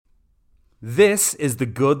This is the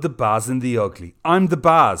good, the Baz, and the ugly. I'm the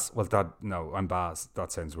Baz. Well, I'm Baz.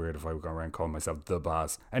 That sounds weird if I were going around calling myself the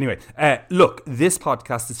Baz. Anyway, look, this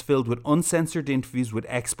podcast is filled with uncensored interviews with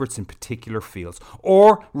experts in particular fields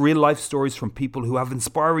or real-life stories from people who have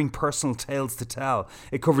inspiring personal tales to tell.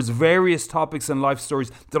 It covers various topics and life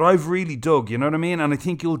stories that I've really dug, you know what I mean? And I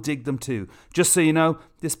think you'll dig them too. Just so you know,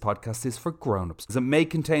 this podcast is for grown-ups. It may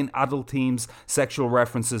contain adult themes, sexual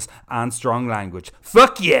references, and strong language.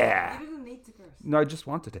 Fuck yeah! No, I just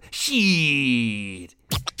wanted to. Shit!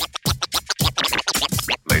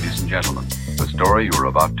 Ladies and gentlemen, the story you are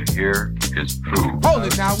about to hear is true. Hold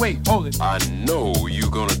it now, wait, hold it. I know you're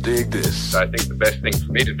gonna dig this. I think the best thing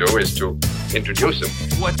for me to do is to introduce him.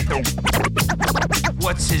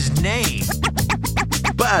 What's his name?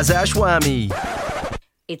 Baz Ashwami.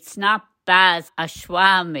 It's not Baz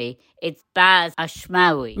Ashwami, it's Baz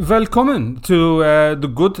Ashmawi. Welcome to The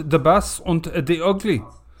Good, The Baz und The Ugly.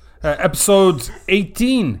 Episode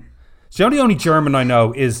 18. So the only German I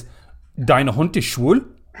know is Deine Hund ist schwul,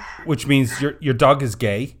 which means your dog is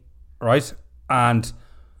gay, right? And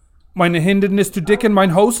Meine Hindin ist zu dick in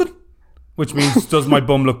mein Hosen, which means does my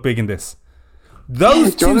bum look big in this?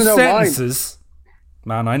 Those two sentences,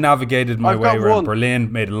 man, I navigated my way around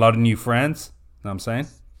Berlin, made a lot of new friends, you know what I'm saying?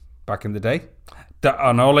 Back in the day.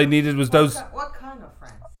 And all I needed was those. What kind of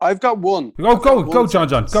friends? I've got one. Go,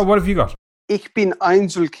 John. Go, what have you got? Ich bin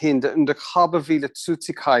Einzelkind und ich habe viele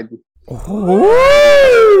Züchtigkeiten.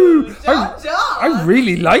 Oh, I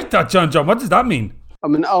really like that, John. What does that mean?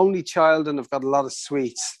 I'm an only child and I've got a lot of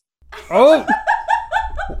sweets. Oh,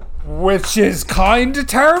 which is kind of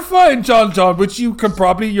terrifying, John. Which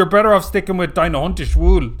you're better off sticking with Deine Hund ist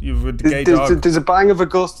schwul. With the gay dog. There's a Bang of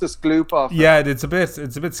Augustus gloop off. Yeah, it's a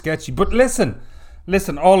bit sketchy. But listen,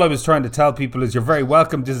 all I was trying to tell people is you're very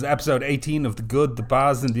welcome. This is episode 18 of The Good, The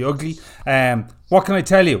Baz, and The Ugly. What can I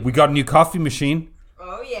tell you? We got a new coffee machine.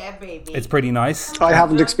 Oh yeah, baby. It's pretty nice. I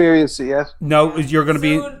haven't experienced it yet. No, you're going to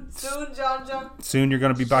be... Soon, John. Soon you're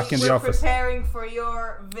going to be back in the office. We're preparing for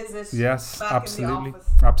your visit. Yes, back absolutely. in the office.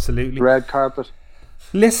 Absolutely. Red carpet.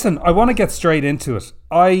 Listen, I want to get straight into it.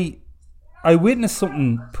 I witnessed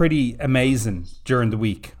something pretty amazing during the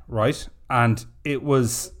week, right? And it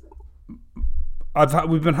was...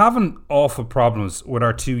 We've been having awful problems with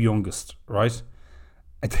our two youngest, right?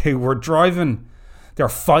 They were driving, they're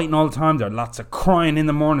fighting all the time, there are lots of crying in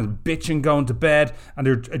the morning, bitching going to bed, and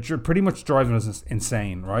they're pretty much driving us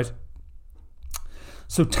insane, right?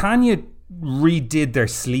 So Tanya redid their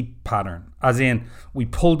sleep pattern, as in we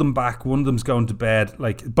pulled them back, one of them's going to bed,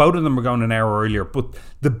 like both of them were going an hour earlier, but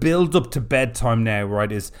the build up to bedtime now,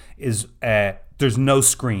 right, is there's no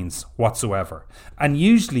screens whatsoever. And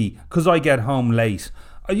usually, because I get home late,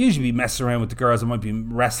 I usually be messing around with the girls. I might be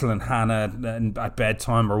wrestling Hannah at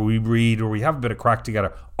bedtime, or we read, or we have a bit of crack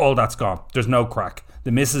together. All that's gone. There's no crack.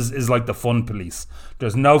 The missus is like the fun police.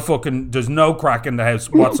 There's no crack in the house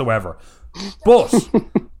whatsoever. But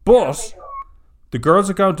the girls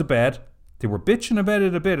are going to bed. They were bitching about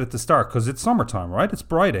it a bit at the start because it's summertime, right? It's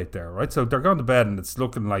bright out there, right? So they're going to bed and it's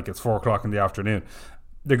looking like it's 4 o'clock in the afternoon.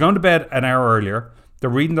 They're going to bed an hour earlier. They're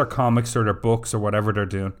reading their comics or their books or whatever they're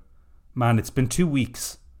doing. Man, it's been 2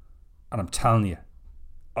 weeks. And I'm telling you,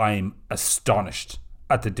 I'm astonished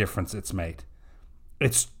at the difference it's made.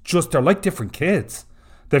 It's just, they're like different kids.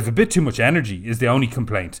 They have a bit too much energy is the only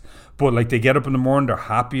complaint. But like they get up in the morning, they're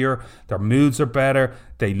happier. Their moods are better.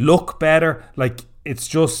 They look better. Like it's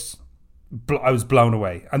just, I was blown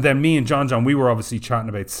away. And then me and John, we were obviously chatting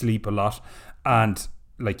about sleep a lot. And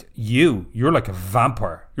like you're like a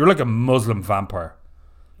vampire. You're like a Muslim vampire.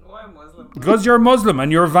 Why Muslim? Because you're a Muslim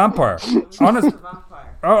and you're a vampire. Honest.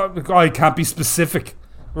 Vampire. Oh, I can't be specific.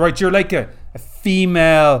 Right, you're like a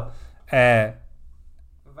female... Vampirito.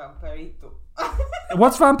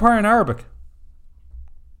 What's vampire in Arabic?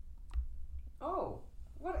 Oh,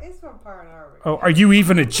 what is vampire in Arabic? Oh, are you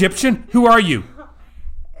even Egyptian? Who are you?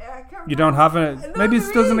 I can't You don't have a... No, maybe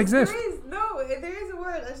it doesn't exist. There is a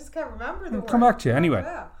word. I just can't remember the word. Come back to you anyway.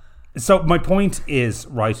 Yeah. So my point is,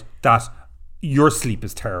 right, that your sleep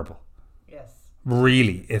is terrible. Yes.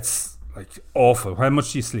 Really, it's like awful. How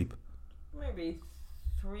much do you sleep? Maybe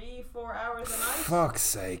 3-4 hours a night. Fuck's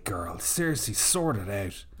sake, girl. Seriously, sort it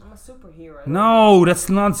out. I'm a superhero. No, that's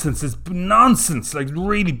nonsense. It's nonsense. Like,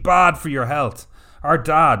 really bad for your health. Our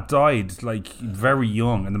dad died, like, very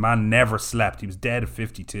young, and the man never slept. He was dead at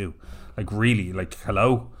 52. Like, really, like,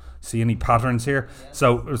 hello? See any patterns here? Yes.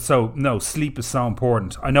 So no, sleep is so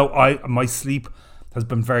important. I know my sleep has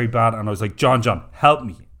been very bad, and I was like, John, help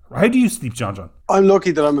me. How do you sleep, John? I'm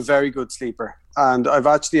lucky that I'm a very good sleeper. And I've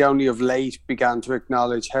actually only of late began to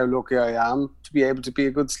acknowledge how lucky I am to be able to be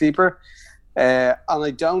a good sleeper. And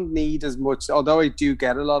I don't need as much, although I do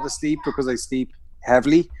get a lot of sleep because I sleep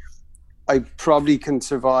heavily. I probably can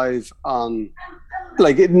survive on,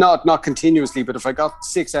 like, not continuously, but if I got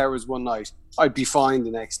 6 hours one night, I'd be fine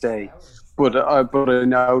the next day. But I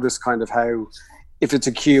notice kind of how, if it's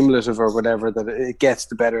accumulative or whatever, that it gets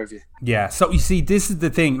the better of you. Yeah. So you see, this is the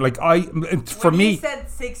thing. Like When you said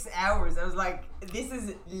 6 hours, I was like, this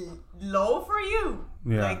is low for you.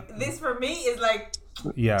 Yeah. Like, this for me is like...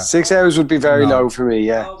 Yeah. 6 hours would be very low for me,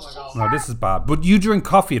 yeah. Oh my God. No, this is bad. But you drink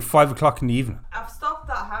coffee at 5 o'clock in the evening. I've stopped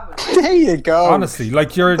that habit. There you go. Honestly,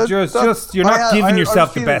 like you're just you're not giving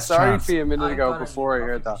yourself the best sorry chance for you a minute ago got a before I new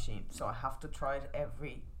heard coffee that. machine, so I have to try it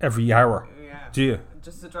every hour. Yeah. Do you?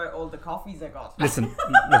 Just to try all the coffees I got. Listen,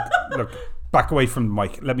 look, back away from the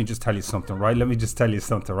mic. Let me just tell you something, right?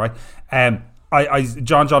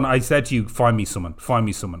 John, I said to you, find me someone.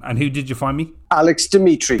 And who did you find me? Alex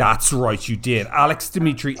Dimitri. That's right, you did. Alex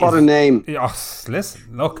Dimitri. What a name. Oh,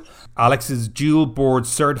 listen, look. Alex is dual board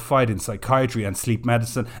certified in psychiatry and sleep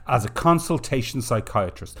medicine as a consultation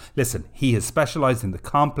psychiatrist. Listen, he has specialized in the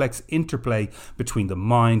complex interplay between the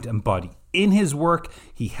mind and body. In his work,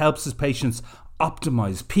 he helps his patients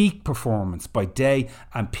optimize peak performance by day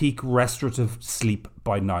and peak restorative sleep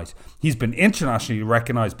by night. He's been internationally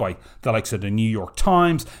recognized by the likes of the New York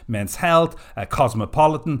Times, Men's Health,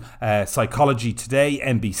 Cosmopolitan, Psychology Today,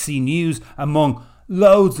 NBC News, among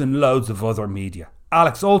loads and loads of other media.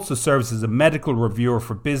 Alex also serves as a medical reviewer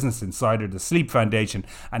for Business Insider, the Sleep Foundation,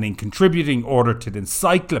 and in contributing order to the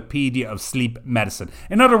Encyclopedia of Sleep Medicine.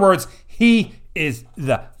 In other words, he is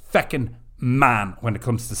the feckin' man when it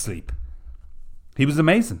comes to sleep. He was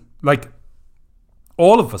amazing. Like,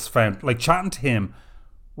 all of us found, like, chatting to him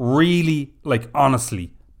really, like,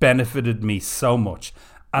 honestly benefited me so much.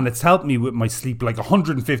 And it's helped me with my sleep like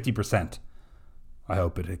 150%. I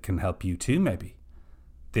hope it can help you too, maybe.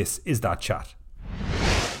 This is that chat.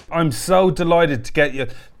 I'm so delighted to get you,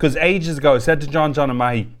 because ages ago I said to John and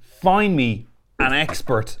Mahi, find me an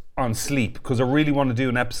expert on sleep, because I really want to do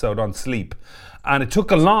an episode on sleep. And it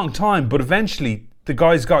took a long time, but eventually the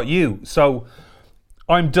guys got you. So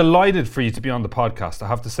I'm delighted for you to be on the podcast. I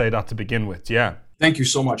have to say that to begin with, yeah. Thank you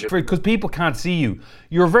so much. Because people can't see you.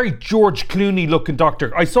 You're a very George Clooney looking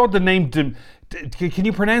doctor. I saw the name... Can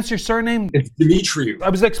you pronounce your surname? It's Dimitri. I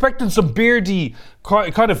was expecting some beardy,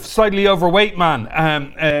 kind of slightly overweight man.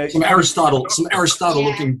 Some Aristotle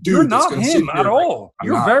looking dude. You're not him at all.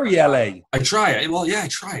 You're very LA. I try. Well, yeah, I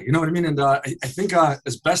try. You know what I mean? And I think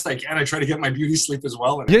as best I can, I try to get my beauty sleep as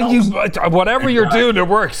well. And yeah, whatever you're doing, it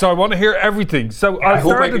works. So I want to hear everything. So I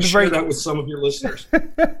hope I can share that with some of your listeners.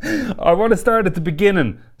 I want to start at the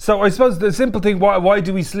beginning. So I suppose the simple thing: why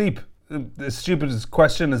do we sleep? The stupidest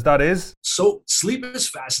question as that is. So sleep is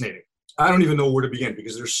fascinating. I don't even know where to begin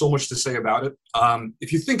because there's so much to say about it.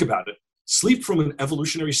 If you think about it, sleep from an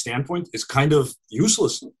evolutionary standpoint is kind of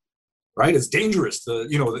useless, right? It's dangerous.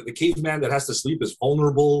 The caveman that has to sleep is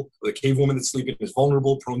vulnerable. The cave woman that's sleeping is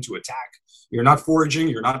vulnerable, prone to attack. You're not foraging,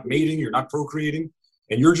 you're not mating, you're not procreating,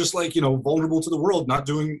 and you're just like, vulnerable to the world, not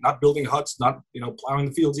building huts, not, plowing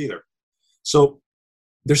the fields either. So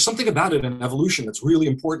there's something about it in evolution that's really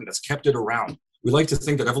important, that's kept it around. We like to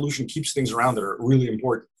think that evolution keeps things around that are really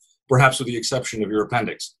important, perhaps with the exception of your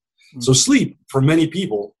appendix. Mm-hmm. So sleep, for many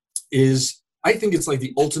people, I think it's like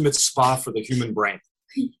the ultimate spa for the human brain.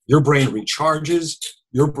 Your brain recharges,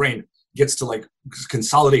 your brain gets to like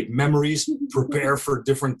consolidate memories, prepare for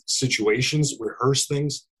different situations, rehearse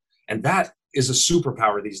things. And that is a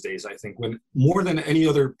superpower these days, I think, when more than any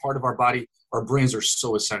other part of our body, our brains are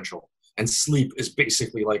so essential. And sleep is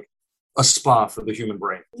basically like a spa for the human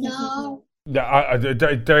brain. No.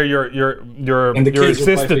 They're your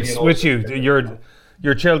assistants with you.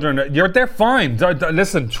 Your children, they're fine.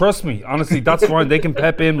 Listen, trust me. Honestly, that's fine. They can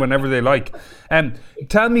pep in whenever they like.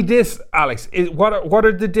 Tell me this, Alex. What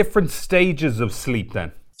are the different stages of sleep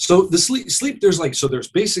then? So the sleep there's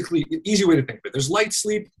basically an easy way to think of it. There's light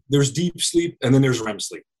sleep, there's deep sleep, and then there's REM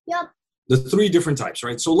sleep. Yep. The three different types,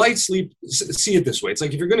 right? So light sleep, see it this way. It's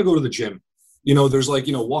like if you're going to go to the gym, there's like,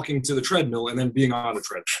 walking to the treadmill and then being on the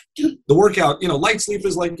treadmill. The workout, light sleep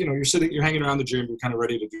is like, you're hanging around the gym, you're kind of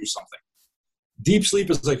ready to do something. Deep sleep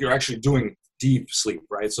is like you're actually doing deep sleep,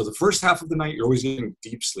 right? So the first half of the night, you're always getting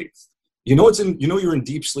deep sleep. You're in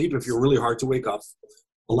deep sleep if you're really hard to wake up.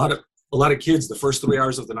 A lot of kids, the first 3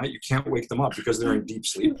 hours of the night, you can't wake them up because they're in deep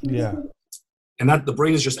sleep. Yeah. And that the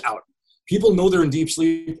brain is just out. People know they're in deep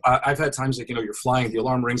sleep. I've had times like, you're flying, the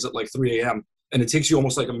alarm rings at like 3 a.m. and it takes you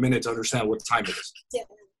almost like a minute to understand what time it is.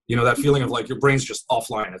 Yeah. That feeling of like your brain's just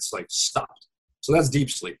offline. It's like stopped. So that's deep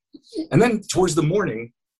sleep. And then towards the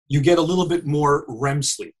morning, you get a little bit more REM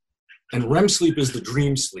sleep. And REM sleep is the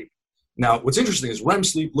dream sleep. Now, what's interesting is REM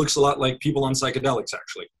sleep looks a lot like people on psychedelics,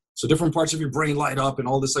 actually. So different parts of your brain light up and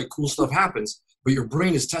all this like cool stuff happens, but your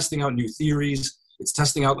brain is testing out new theories. It's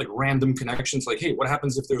testing out like random connections. Like, hey, what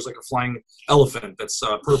happens if there's like a flying elephant that's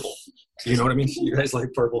purple? You know what I mean? You guys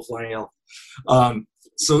like purple flying elephant.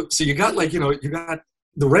 So you got like, you got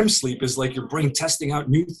the REM sleep is like your brain testing out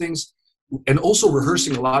new things and also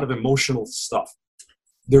rehearsing a lot of emotional stuff.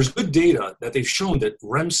 There's good data that they've shown that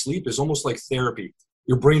REM sleep is almost like therapy.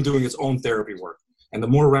 Your brain doing its own therapy work. And the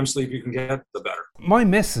more REM sleep you can get, the better. My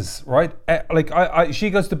missus, right? She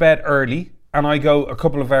goes to bed early and I go a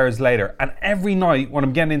couple of hours later. And every night when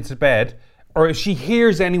I'm getting into bed, or if she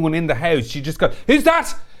hears anyone in the house, she just goes, who's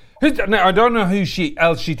that? Now, I don't know who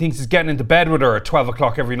else she thinks is getting into bed with her at 12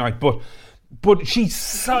 o'clock every night, but she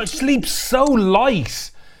sleeps so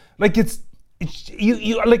light. Like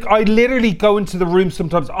you like I literally go into the room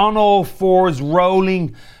sometimes on all fours,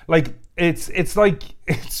 rolling. Like it's like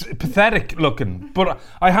it's pathetic looking, but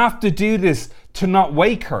I have to do this to not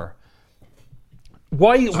wake her.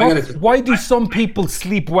 Why do some people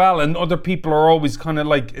sleep well and other people are always kind of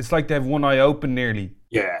like, it's like they have one eye open nearly?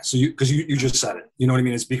 Yeah, so you just said it. You know what I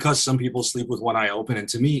mean? It's because some people sleep with one eye open. And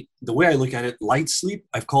to me, the way I look at it, light sleep,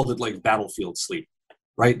 I've called it like battlefield sleep,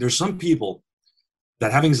 right? There's some people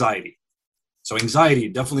that have anxiety. So anxiety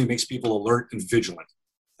definitely makes people alert and vigilant.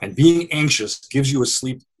 And being anxious gives you a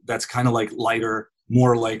sleep that's kind of like lighter,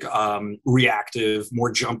 more like reactive,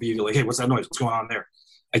 more jumpy. Like, hey, what's that noise? What's going on there?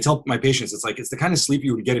 I tell my patients, it's the kind of sleep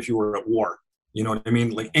you would get if you were at war. You know what I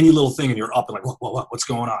mean? Like any little thing and you're up and like, what's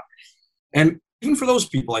going on? And even for those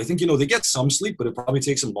people, I think, they get some sleep, but it probably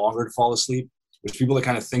takes them longer to fall asleep. There's people that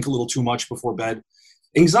kind of think a little too much before bed.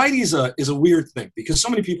 Anxiety is a weird thing because so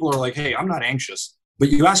many people are like, hey, I'm not anxious. But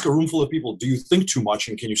you ask a room full of people, do you think too much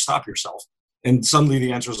and can you stop yourself? And suddenly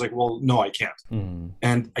the answer is like, well, no, I can't. Mm.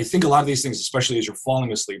 And I think a lot of these things, especially as you're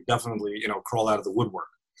falling asleep, definitely, crawl out of the woodwork.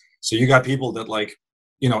 So you got people that like,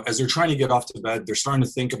 as they're trying to get off to bed, they're starting to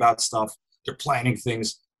think about stuff, they're planning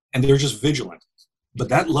things, and they're just vigilant. But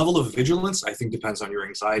that level of vigilance, I think, depends on your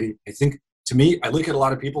anxiety. I think, to me, I look at a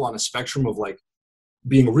lot of people on a spectrum of like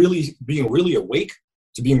being really awake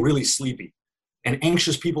to being really sleepy. And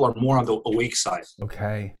anxious people are more on the awake side.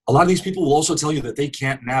 Okay. A lot of these people will also tell you that they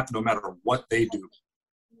can't nap no matter what they do.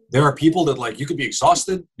 There are people that like, you could be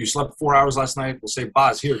exhausted. You slept 4 hours last night. We'll say,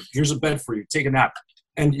 Boz, here's a bed for you. Take a nap.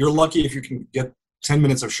 And you're lucky if you can get 10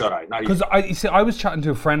 minutes of shut-eye. Because I was chatting to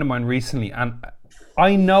a friend of mine recently, and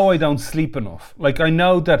I know I don't sleep enough. Like I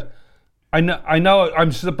know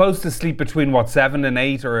I'm supposed to sleep between 7 and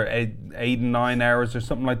 8 or 8 and 9 hours or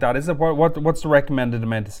something like that. Is it what's the recommended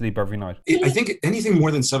amount of sleep every night? I think anything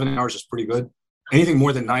more than 7 hours is pretty good. Anything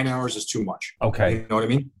more than 9 hours is too much. Okay. You know what I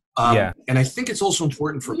mean? Yeah. And I think it's also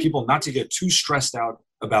important for people not to get too stressed out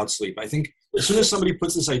about sleep. I think as soon as somebody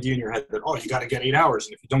puts this idea in your head that, you got to get 8 hours,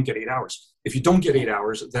 and if you don't get 8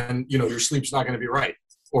 hours, then, your sleep's not going to be right.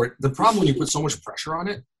 Or the problem when you put so much pressure on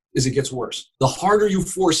it is it gets worse. The harder you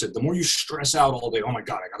force it, the more you stress out all day. Oh my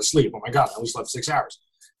God, I got to sleep. Oh my God, I only slept 6 hours.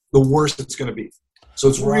 The worse it's going to be. So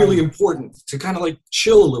it's really important to kind of like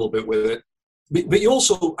chill a little bit with it. But you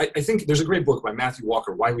also, I think there's a great book by Matthew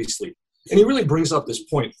Walker, Why We Sleep. And he really brings up this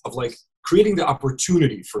point of like creating the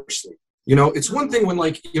opportunity for sleep. It's one thing when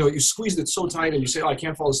like, you squeezed it so tight and you say, I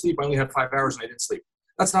can't fall asleep. I only had 5 hours and I didn't sleep.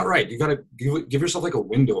 That's not right. You got to give yourself like a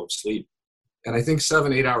window of sleep. And I think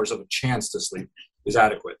 7-8 hours of a chance to sleep is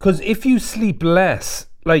adequate. Because if you sleep less,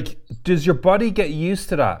 like, does your body get used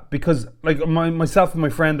to that? Because like myself and my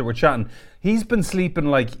friend that were chatting, he's been sleeping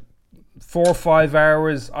like 4 or 5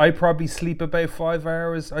 hours. I probably sleep about 5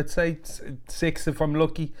 hours. I'd say 6 if I'm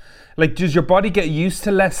lucky. Like, does your body get used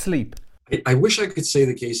to less sleep? I wish I could say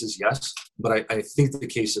the case is yes, but I think the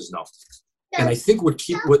case is no. And I think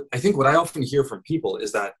what I often hear from people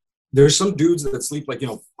is that there's some dudes that sleep like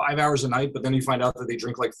 5 hours a night, but then you find out that they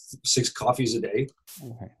drink like 6 coffees a day.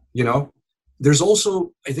 Okay. There's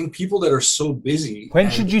also, I think, people that are so busy. When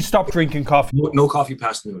should you stop drinking coffee? No coffee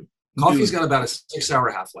past noon. Coffee's got about a 6-hour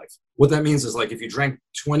half-life. What that means is like if you drank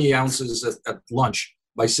 20 ounces at lunch,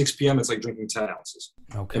 by 6 p.m. it's like drinking 10 ounces.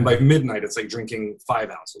 Okay. And by midnight it's like drinking 5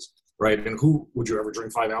 ounces, right? And who would you ever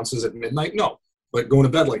drink 5 ounces at midnight? No. But going to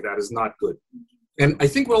bed like that is not good. And I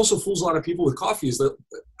think what also fools a lot of people with coffee is that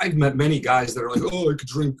I've met many guys that are like, I could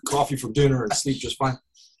drink coffee for dinner and sleep just fine.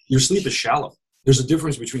 Your sleep is shallow. There's a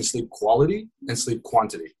difference between sleep quality and sleep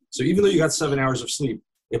quantity. So even though you got 7 hours of sleep,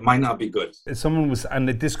 it might not be good. Someone was, and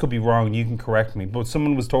this could be wrong, you can correct me, but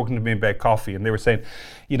someone was talking to me about coffee and they were saying,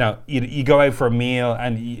 you go out for a meal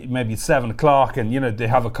and maybe it's 7 o'clock and, they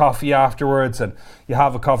have a coffee afterwards and you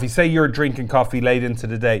have a coffee. Say you're drinking coffee late into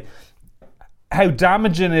the day. How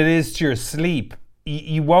damaging it is to your sleep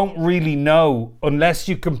you won't really know unless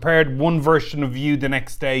you compared one version of you the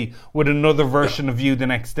next day with another version of you the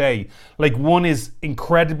next day. Like one is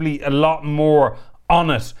incredibly a lot more on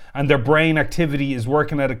it and their brain activity is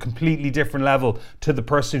working at a completely different level to the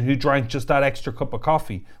person who drank just that extra cup of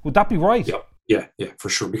coffee. Would that be right? Yeah, for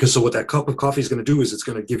sure. Because so what that cup of coffee is going to do is it's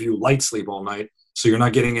going to give you light sleep all night. So you're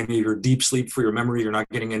not getting any of your deep sleep for your memory. You're not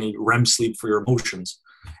getting any REM sleep for your emotions.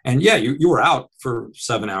 And yeah, you were out for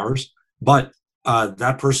 7 hours, but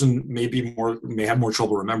that person may have more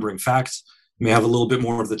trouble remembering facts, may have a little bit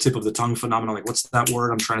more of the tip of the tongue phenomenon, like what's that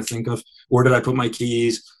word I'm trying to think of? Where did I put my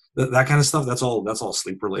keys? That kind of stuff. That's all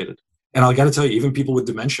sleep related. And I got to tell you, even people with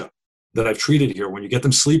dementia that I've treated here, when you get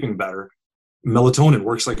them sleeping better, melatonin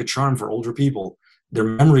works like a charm for older people. Their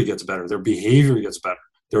memory gets better, their behavior gets better,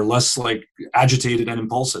 they're less like agitated and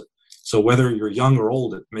impulsive. So whether you're young or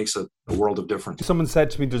old, it makes a world of difference. Someone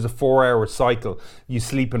said to me there's a 4-hour cycle. You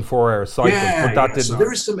sleep in 4-hour cycles, but that didn't. So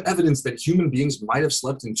there is some evidence that human beings might have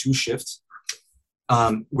slept in 2 shifts,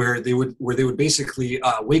 where they would basically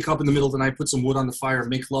wake up in the middle of the night, put some wood on the fire,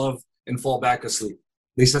 make love, and fall back asleep.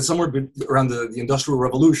 They said somewhere around the Industrial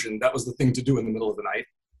Revolution, that was the thing to do in the middle of the night.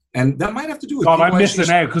 And that might have to do with... God, I'm missing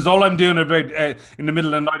out because all I'm doing about in the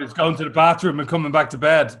middle of the night is going to the bathroom and coming back to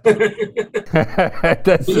bed.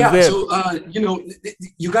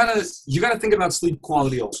 You gotta think about sleep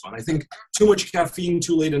quality also. And I think too much caffeine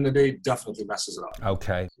too late in the day definitely messes it up.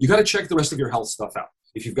 Okay. You got to check the rest of your health stuff out.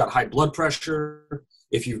 If you've got high blood pressure,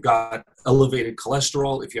 if you've got elevated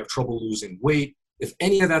cholesterol, if you have trouble losing weight, if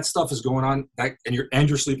any of that stuff is going on, and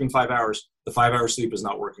you're sleeping 5 hours, the 5-hour sleep is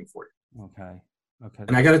not working for you. Okay.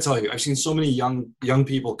 And I got to tell you, I've seen so many young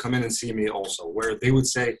people come in and see me also, where they would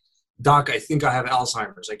say, "Doc, I think I have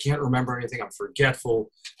Alzheimer's. I can't remember anything. I'm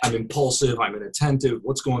forgetful. I'm impulsive. I'm inattentive.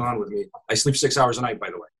 What's going on with me? I sleep 6 hours a night,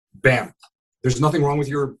 by the way." Bam. There's nothing wrong with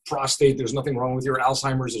your prostate. There's nothing wrong with your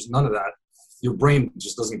Alzheimer's. There's none of that. Your brain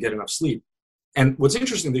just doesn't get enough sleep. And what's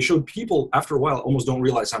interesting, they showed people after a while almost don't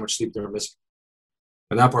realize how much sleep they're missing.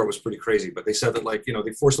 And that part was pretty crazy. But they said that,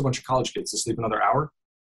 they forced a bunch of college kids to sleep another hour.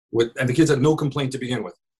 And the kids had no complaint to begin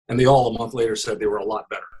with. And they all, a month later, said they were a lot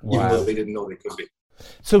better, even though they didn't know they could be.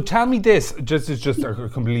 So tell me this, just a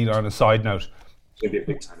complete on a side note. It's going to be a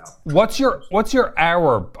big time out. What's your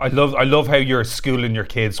hour? I love how you're schooling your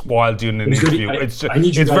kids while doing an interview. It's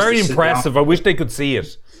very impressive. I wish they could see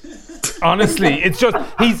it. Honestly, it's just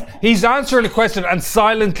he's answering a question and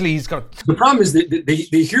silently he's got. The problem is that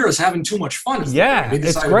they hear us having too much fun.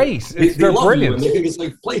 It's great. They're brilliant. They think it's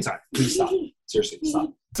like playtime. Please stop. Seriously,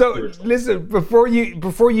 stop. So listen, before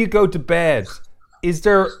you go to bed,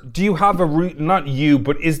 do you have a routine? Not you,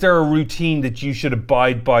 but is there a routine that you should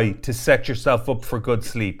abide by to set yourself up for good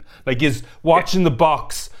sleep? Like, is watching the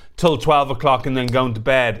box till 12 o'clock and then going to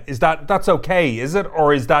bed, that's okay, is it?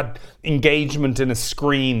 Or is that engagement in a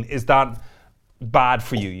screen, is that bad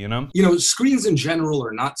for you, you know? Screens in general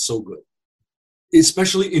are not so good,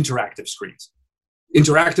 especially interactive screens.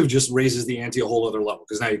 Interactive just raises the ante a whole other level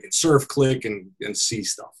because now you can surf, click, and see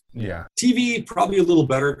stuff. Yeah. TV, probably a little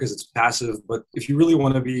better because it's passive, but if you really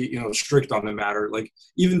want to be, strict on the matter, like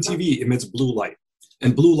even TV emits blue light,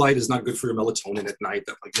 and blue light is not good for your melatonin at night.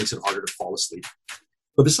 That makes it harder to fall asleep.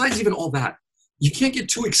 But besides even all that, you can't get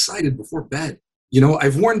too excited before bed.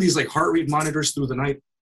 I've worn these heart rate monitors through the night.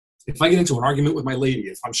 If I get into an argument with my lady,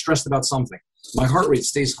 if I'm stressed about something, my heart rate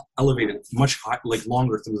stays elevated much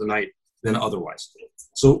longer through the night than otherwise.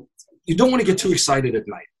 So you don't want to get too excited at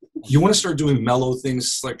night. You want to start doing mellow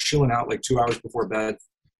things like chilling out 2 hours before bed.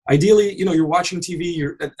 Ideally, you're watching TV,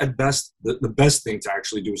 you're at best, the best thing to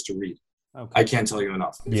actually do is to read. Okay. I can't tell you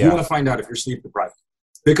enough. If you want to find out if you're sleep deprived,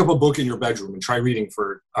 pick up a book in your bedroom and try reading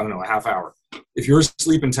for, a half hour. If you're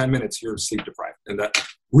asleep in 10 minutes, you're sleep deprived. And that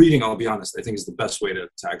reading, I'll be honest, I think is the best way to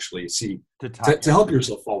actually see, to help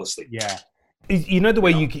yourself fall asleep. Yeah. The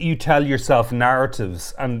way you tell yourself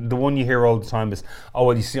narratives, and the one you hear all the time is, oh,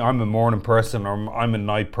 well, you see, I'm a morning person or I'm a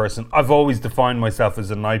night person. I've always defined myself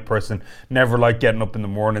as a night person, never liked getting up in the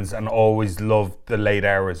mornings and always loved the late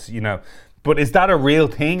hours, But is that a real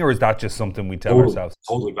thing or is that just something we tell ourselves?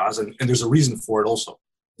 Totally, Baz. And there's a reason for it also.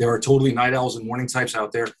 There are totally night owls and morning types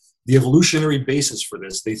out there. The evolutionary basis for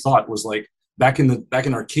this, they thought, was back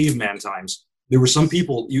in our caveman times, there were some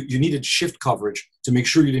people, you needed shift coverage to make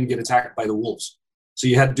sure you didn't get attacked by the wolves. So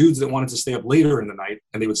you had dudes that wanted to stay up later in the night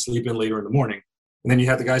and they would sleep in later in the morning. And then you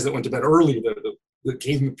had the guys that went to bed early, the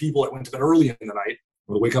caveman people that went to bed early in the night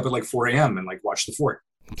would wake up at 4 a.m. and watch the fort.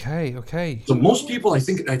 Okay. So most people, I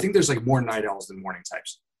think there's more night owls than morning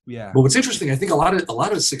types. Yeah. But what's interesting, I think a lot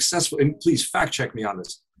of successful, and please fact check me on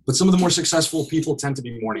this, but some of the more successful people tend to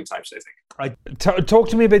be morning types, I think. Talk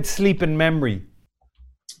to me about sleep and memory.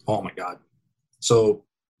 Oh my God. So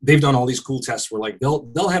they've done all these cool tests where like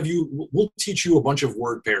they'll have you, we'll teach you a bunch of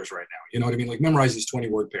word pairs right now. You know what I mean? Like memorize these 20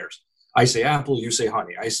 word pairs. I say apple, you say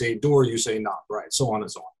honey. I say door, you say knob, right? So on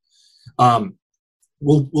and so on.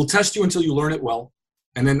 We'll test you until you learn it well.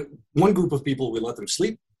 And then one group of people, we let them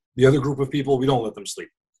sleep. The other group of people, we don't let them sleep.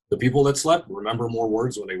 The people that slept remember more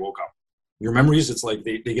words when they woke up. Your memories, it's like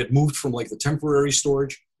they get moved from like the temporary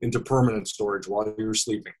storage into permanent storage while you're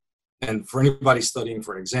sleeping. And for anybody studying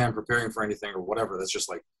for an exam, preparing for anything or whatever, that's just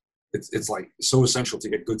like, it's like so essential to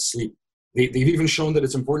get good sleep. They've even shown that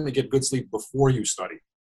it's important to get good sleep before you study.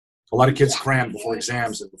 A lot of kids cram before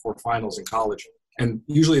exams and before finals in college. And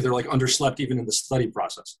usually they're like underslept even in the study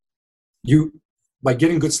process. By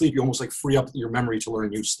getting good sleep, you almost like free up your memory to learn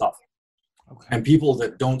new stuff. Okay. And people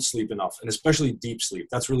that don't sleep enough, and especially deep sleep,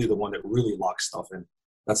 that's really the one that really locks stuff in.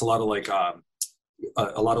 That's a lot of like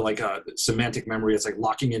semantic memory. It's like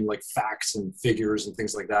locking in like facts and figures and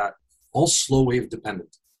things like that, all slow wave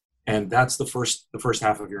dependent. And that's the first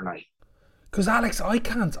half of your night. Because Alex, I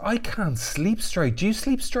can't sleep straight. Do you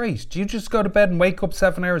sleep straight? Do you just go to bed and wake up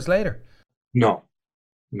 7 hours later? No.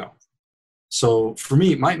 So for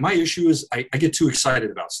me, my issue is I get too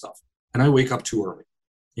excited about stuff and I wake up too early.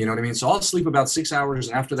 You know what I mean? So I'll sleep about 6 hours,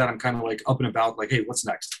 and after that, I'm kind of like up and about, like, hey, what's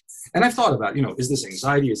next? And I've thought about, is this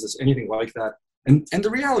anxiety? Is this anything like that? And the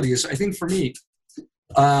reality is, I think for me,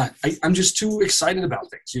 I'm just too excited about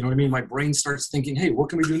things. You know what I mean? My brain starts thinking, hey, what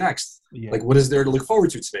can we do next? Yeah. Like, what is there to look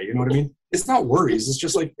forward to today? You know what I mean? It's not worries. It's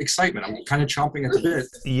just like excitement. I'm kind of chomping at the bit.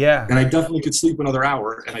 Yeah. And I definitely could sleep another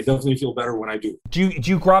hour, and I definitely feel better when I do. Do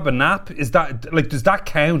you grab a nap? Is that like, does that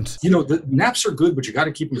count? The naps are good, but you got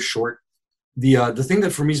to keep them short. The thing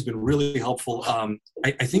that for me has been really helpful,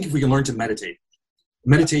 I think if we can learn to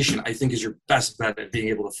meditation, I think is your best bet at being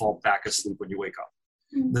able to fall back asleep when you wake up.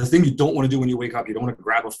 The thing you don't want to do when you wake up, you don't want to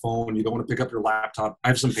grab a phone, you don't want to pick up your laptop. I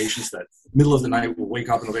have some patients that middle of the night will wake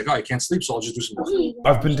up and they'll be like, oh, I can't sleep, so I'll just do some work.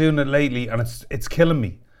 I've been doing it lately, and it's killing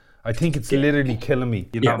me. I think it's literally killing me.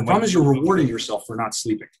 The problem is you're rewarding yourself for not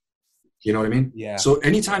sleeping. You know what I mean? Yeah. So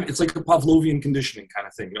anytime, it's like a Pavlovian conditioning kind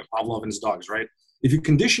of thing, Pavlov and his dogs, right? If you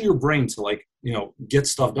condition your brain to like, get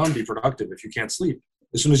stuff done, be productive, if you can't sleep,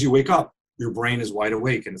 as soon as you wake up, your brain is wide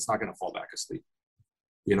awake and it's not going to fall back asleep.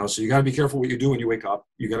 So you got to be careful what you do when you wake up.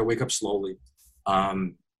 You got to wake up slowly.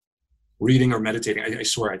 Reading or meditating. I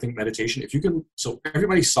swear, I think meditation, so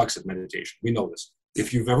everybody sucks at meditation. We know this.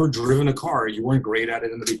 If you've ever driven a car, you weren't great at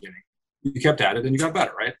it in the beginning. You kept at it and you got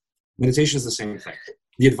better, right? Meditation is the same thing.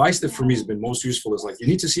 The advice that for me has been most useful is like, you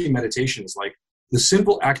need to see meditation as like the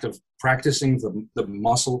simple act of practicing the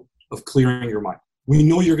muscle of clearing your mind. We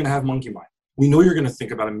know you're going to have monkey mind. We know you're going to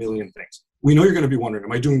think about a million things. We know you're going to be wondering,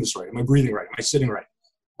 am I doing this right? Am I breathing right? Am I sitting right?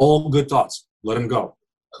 All good thoughts. Let them go.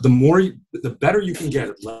 The better you can get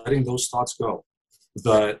at letting those thoughts go,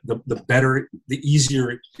 the better, the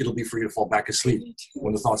easier it'll be for you to fall back asleep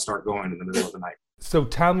when the thoughts start going in the middle of the night. So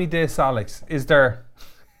tell me this, Alex, is there...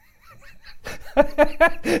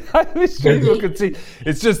 I wish people could see.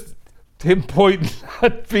 It's just him pointing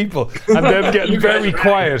at people and them getting very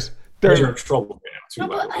quiet. You're in trouble right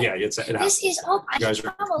now. This is up.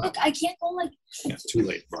 Look, I can't go like. Yeah, it's too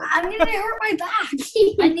late, bro. I'm gonna hurt my back.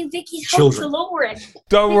 I need Vicky's help to lower it.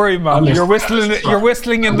 Don't worry, man. You're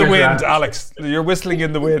whistling in the wind, Alex. You're whistling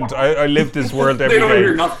in the wind. I live this world every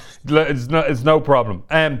day. It's no problem.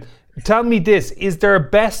 Tell me this: is there a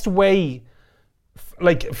best way,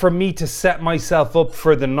 like, for me to set myself up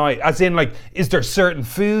for the night? As in, like, is there certain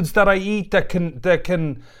foods that I eat that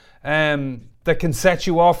can set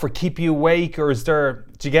you off or keep you awake, or is there?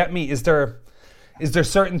 Do you get me? Is there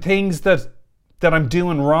certain things that I'm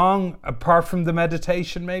doing wrong apart from the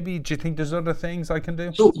meditation? Maybe. Do you think there's other things I can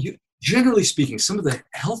do? So, generally speaking, some of the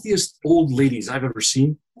healthiest old ladies I've ever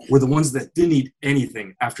seen were the ones that didn't eat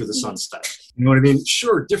anything after the sun set. You know what I mean?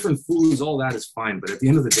 Sure, different foods, all that is fine, but at the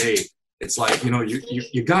end of the day, it's like,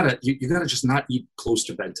 you gotta just not eat close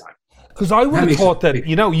to bedtime. Because I would have thought that,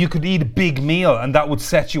 you could eat a big meal and that would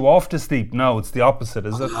set you off to sleep. No, it's the opposite,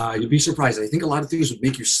 is it? You'd be surprised. I think a lot of things would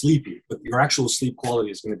make you sleepy, but your actual sleep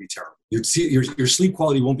quality is going to be terrible. You'd see your sleep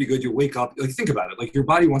quality won't be good. You wake up, like, think about it. Like, your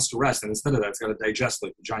body wants to rest, and instead of that, it's got to digest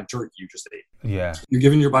like the giant turkey you just ate. Yeah. You're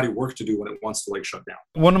giving your body work to do when it wants to, like, shut down.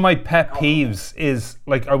 One of my pet peeves is,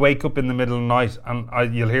 like, I wake up in the middle of the night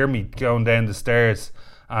and you'll hear me going down the stairs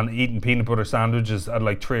and eating peanut butter sandwiches at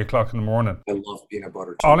like 3 o'clock in the morning. I love peanut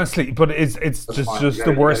butter too. Honestly, but it's just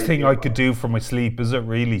the worst thing I could do for my sleep, is it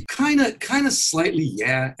really? Kind of slightly,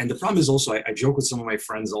 yeah. And the problem is also, I joke with some of my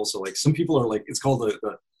friends also, like, some people are like, it's called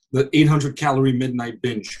the 800 calorie midnight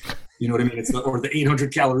binge. You know what I mean? Or the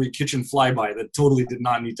 800 calorie kitchen flyby that totally did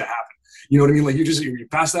not need to happen. You know what I mean? Like you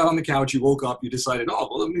passed out on the couch, you woke up, you decided, oh,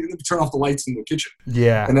 well, let me turn off the lights in the kitchen.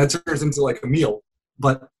 Yeah. And that turns into like a meal.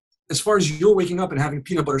 But as far as you're waking up and having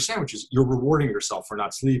peanut butter sandwiches, you're rewarding yourself for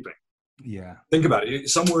not sleeping. Yeah. Think about it.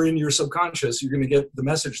 Somewhere in your subconscious, you're going to get the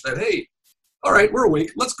message that, hey, all right, we're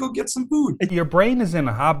awake. Let's go get some food. Your brain is in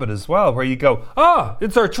a habit as well where you go,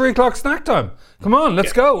 it's our 3 o'clock snack time. Come on,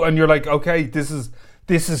 let's go. And you're like, okay, this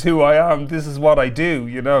is who I am. This is what I do,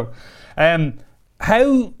 you know.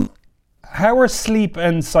 How are sleep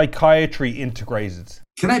and psychiatry integrated?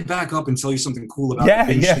 Can I back up and tell you something cool about Yeah,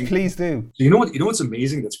 please do. You know what's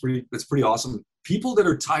amazing? That's pretty awesome. People that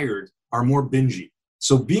are tired are more bingey.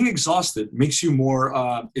 So being exhausted makes you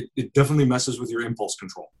more, it definitely messes with your impulse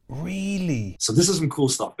control. Really? So this is some cool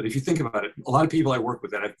stuff. But if you think about it, a lot of people I work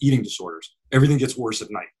with that have eating disorders, everything gets worse at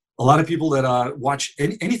night. A lot of people that watch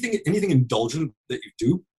anything indulgent that you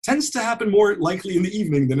do tends to happen more likely in the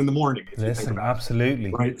evening than in the morning. Listen, absolutely.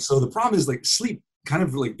 Right. So the problem is like sleep kind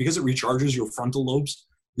of like, because it recharges your frontal lobes.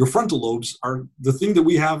 Your frontal lobes are the thing that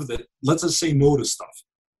we have that lets us say no to stuff.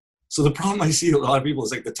 So the problem I see a lot of people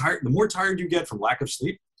is like the more tired you get from lack of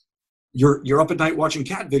sleep, you're up at night watching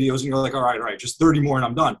cat videos and you're like, all right, just 30 more and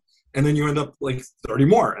I'm done. And then you end up like 30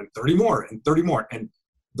 more and 30 more and 30 more. And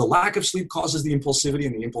the lack of sleep causes the impulsivity,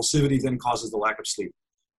 and the impulsivity then causes the lack of sleep.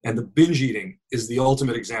 And the binge eating is the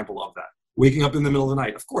ultimate example of that. Waking up in the middle of the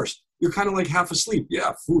night, of course, you're kind of like half asleep.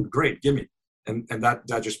 Yeah, food, great, give me. And that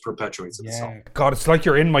just perpetuates itself. God, it's like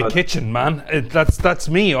you're in my kitchen, man. That's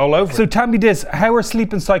me all over. So tell me this, how are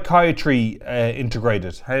sleep and psychiatry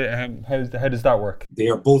integrated? How does that work? They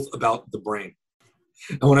are both about the brain.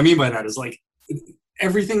 And what I mean by that is like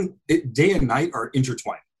everything, day and night are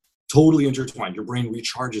intertwined, totally intertwined. Your brain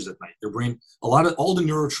recharges at night. Your brain, all the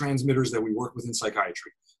neurotransmitters that we work with in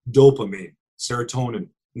psychiatry, dopamine, serotonin,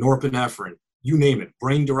 norepinephrine, you name it,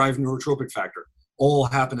 brain-derived neurotropic factor, all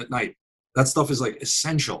happen at night. That stuff is like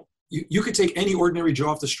essential. You could take any ordinary Joe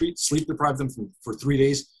off the street, sleep deprive them for 3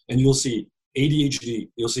 days, and you'll see ADHD,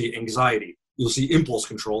 you'll see anxiety, you'll see impulse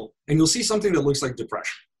control, and you'll see something that looks like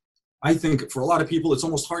depression. I think for a lot of people, it's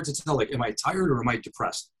almost hard to tell, like, am I tired or am I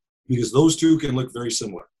depressed? Because those two can look very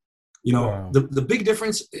similar. You know, wow. The big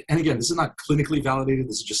difference, and again, this is not clinically validated,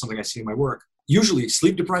 this is just something I see in my work. Usually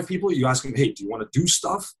sleep deprived people, you ask them, hey, do you want to do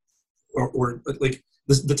stuff? Or like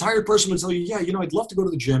the tired person will tell you, yeah, you know, I'd love to go to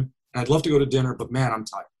the gym, and I'd love to go to dinner, but man, I'm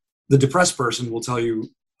tired. The depressed person will tell you,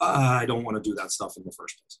 I don't want to do that stuff in the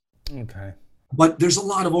first place. Okay. But there's a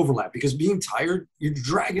lot of overlap because being tired, you're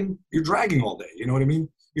dragging all day. You know what I mean?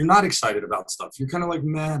 You're not excited about stuff. You're kind of like,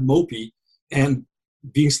 meh, mopey. And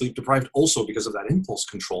being sleep deprived also because of that impulse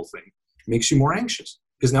control thing makes you more anxious.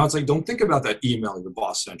 Because now it's like, don't think about that email your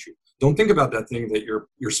boss sent you. Don't think about that thing that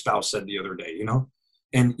your spouse said the other day, you know?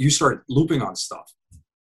 And you start looping on stuff.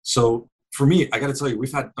 So for me, I got to tell you,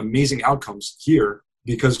 we've had amazing outcomes here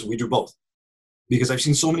because we do both. Because I've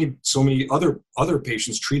seen so many other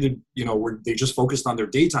patients treated, you know, where they just focused on their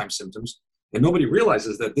daytime symptoms, and nobody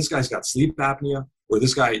realizes that this guy's got sleep apnea, or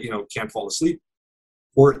this guy, you know, can't fall asleep,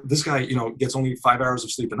 or this guy, you know, gets only 5 hours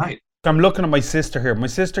of sleep a night. I'm looking at my sister here. My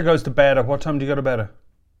sister goes to bed at what time do you go to bed at?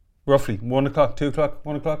 Roughly 1 o'clock, 2 o'clock,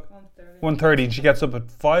 1 o'clock, 1:30, and she gets up at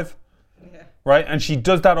 5. Yeah. Right, and she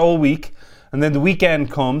does that all week, and then the weekend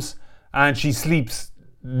comes. And she sleeps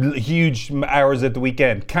huge hours at the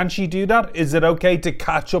weekend. Can she do that? Is it okay to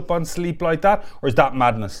catch up on sleep like that? Or is that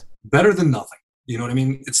madness? Better than nothing. You know what I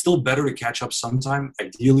mean? It's still better to catch up sometime.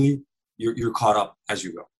 Ideally, you're caught up as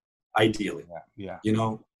you go. Ideally. Yeah. You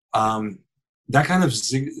know, that kind of,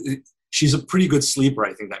 she's a pretty good sleeper,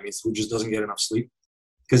 I think that means, who just doesn't get enough sleep.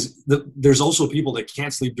 Because there's also people that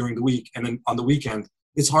can't sleep during the week. And then on the weekend,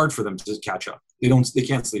 it's hard for them to catch up. They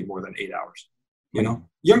can't sleep more than 8 hours. You know,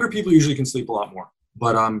 younger people usually can sleep a lot more,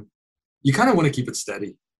 but you kind of want to keep it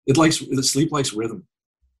steady. The sleep likes rhythm,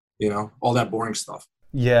 you know, all that boring stuff.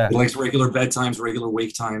 Yeah. It likes regular bedtimes, regular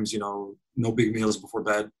wake times, you know, no big meals before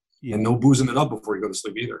bed, and no boozing it up before you go to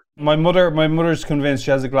sleep either. My mother's convinced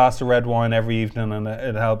she has a glass of red wine every evening and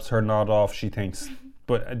it helps her nod off, she thinks.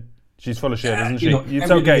 But she's full of shit, isn't she? You know,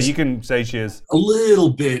 it's okay. You can say she is. A little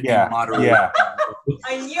bit in moderate. Yeah.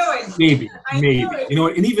 I knew it. Maybe. You know,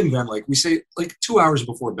 and even then, like we say, like 2 hours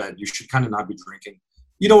before bed, you should kind of not be drinking.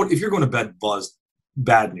 You know, if you're going to bed buzzed,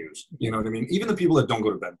 bad news. You know what I mean? Even the people that don't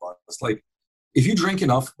go to bed buzzed, like if you drink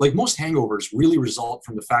enough, like most hangovers really result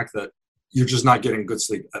from the fact that you're just not getting good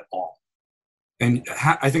sleep at all. And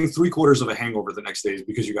I think 3/4 of a hangover the next day is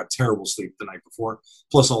because you got terrible sleep the night before,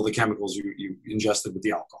 plus all the chemicals you ingested with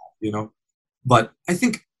the alcohol, you know? But I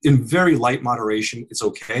think in very light moderation, it's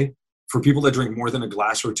okay. For people that drink more than a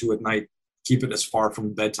glass or two at night, keep it as far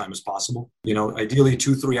from bedtime as possible. You know, ideally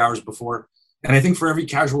 2-3 hours before. And I think for every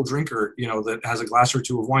casual drinker, that has a glass or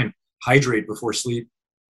two of wine, hydrate before sleep,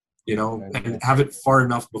 and have it far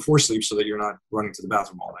enough before sleep so that you're not running to the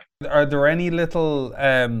bathroom all night. Are there any little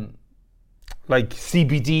like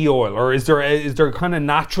CBD oil, or is there kind of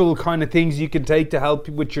natural kind of things you can take to help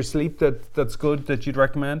with your sleep that's good that you'd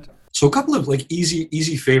recommend? So a couple of like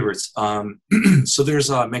easy favorites. So there's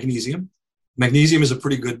magnesium. Magnesium is a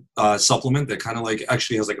pretty good supplement that kind of like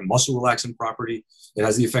actually has like a muscle relaxant property. It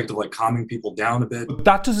has the effect of like calming people down a bit. But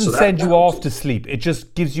that doesn't send you off to sleep. It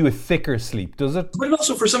just gives you a thicker sleep, does it? But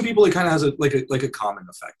also for some people, it kind of has a calming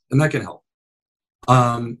effect, and that can help.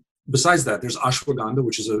 Besides that, there's ashwagandha,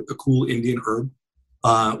 which is a cool Indian herb,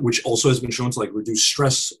 which also has been shown to like reduce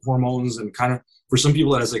stress hormones, and kind of for some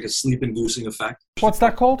people that has like a sleep-inducing effect. What's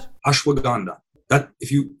that called? Ashwagandha. That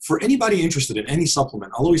for anybody interested in any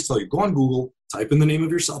supplement, I'll always tell you, go on Google, type in the name of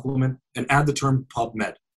your supplement, and add the term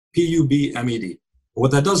PubMed, PUBMED.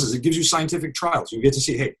 What that does is it gives you scientific trials. You get to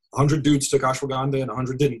see, hey, 100 dudes took ashwagandha and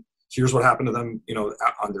 100 didn't. Here's what happened to them,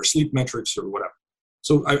 on their sleep metrics or whatever.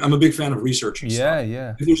 So I'm a big fan of researching stuff.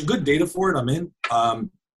 Yeah. If there's good data for it, I'm in.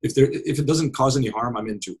 If it doesn't cause any harm, I'm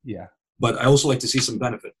into. Yeah. But I also like to see some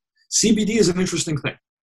benefit. CBD is an interesting thing.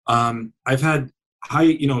 I've had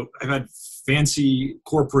fancy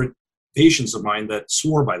corporate patients of mine that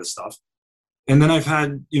swore by the stuff. And then I've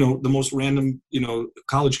had, the most random,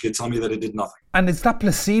 college kid tell me that it did nothing. And it's that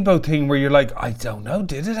placebo thing where you're like, I don't know,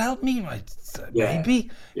 did it help me? Maybe.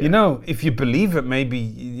 Yeah. If you believe it,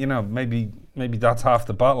 maybe that's half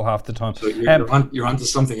the bottle half the time. So you're onto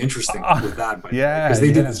something interesting with that. Because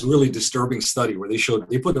they did this really disturbing study where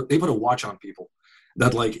they put a watch on people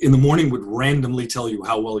that like in the morning would randomly tell you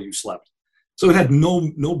how well you slept. So it had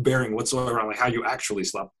no bearing whatsoever on like how you actually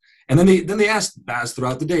slept. And then they asked Baz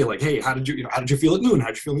throughout the day, like, hey, how did you feel at noon? How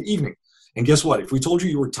did you feel in the evening? And guess what? If we told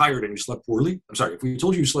you were tired and you slept poorly, if we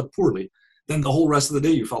told you slept poorly, then the whole rest of the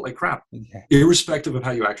day you felt like crap, irrespective of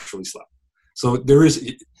how you actually slept. So there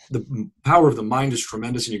is the power of the mind is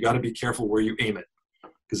tremendous, and you got to be careful where you aim it,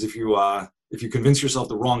 because if you convince yourself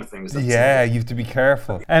the wrong things, you have to be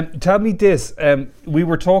careful. Tell me this: we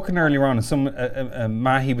were talking earlier on, and some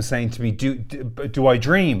Mahi was saying to me, "Do I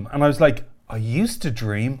dream?" And I was like, I used to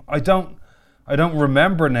dream. I don't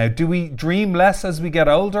remember now. Do we dream less as we get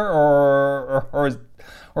older, or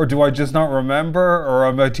do I just not remember, or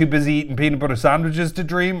am I too busy eating peanut butter sandwiches to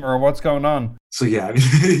dream, or what's going on? So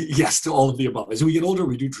yes to all of the above. As we get older,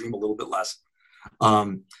 we do dream a little bit less.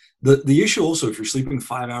 The issue also, if you're sleeping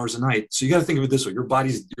 5 hours a night, so you got to think of it this way: your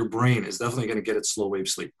brain is definitely going to get its slow wave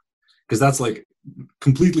sleep, because that's like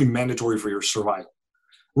completely mandatory for your survival.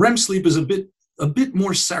 REM sleep is a bit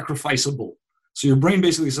more sacrificable. So your brain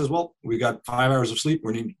basically says, well, we got 5 hours of sleep.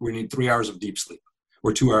 We need 3 hours of deep sleep,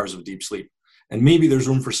 or 2 hours of deep sleep. And maybe there's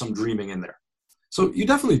room for some dreaming in there. So you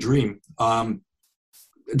definitely dream.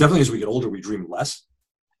 Definitely as we get older, we dream less.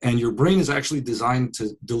 And your brain is actually designed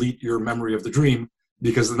to delete your memory of the dream,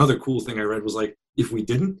 because another cool thing I read was like, if we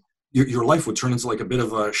didn't, your life would turn into like a bit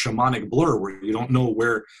of a shamanic blur where you don't know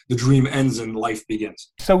where the dream ends and life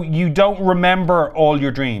begins. So you don't remember all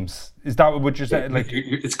your dreams? Is that what you're saying? Like,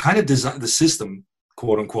 it's kind of designed, the system,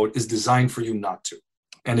 quote unquote, is designed for you not to.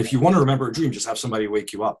 And if you want to remember a dream, just have somebody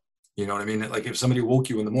wake you up. You know what I mean? Like if somebody woke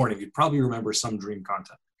you in the morning, you'd probably remember some dream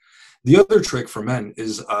content. The other trick for men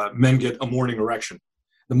is men get a morning erection.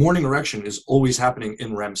 The morning erection is always happening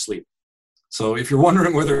in REM sleep. So if you're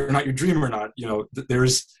wondering whether or not you dream or not,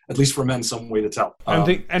 there's, at least for men, some way to tell.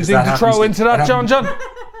 Anything to throw into that, John?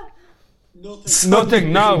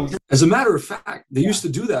 Nothing. No. As a matter of fact, they used to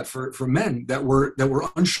do that for men that were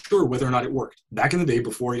unsure whether or not it worked. Back in the day,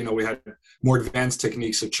 before we had more advanced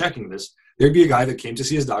techniques of checking this, there'd be a guy that came to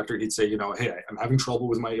see his doctor. He'd say, hey, I'm having trouble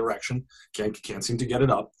with my erection. Can't seem to get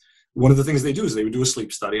it up. One of the things they do is they would do a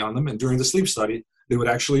sleep study on them, and during the sleep study, they would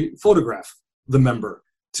actually photograph the member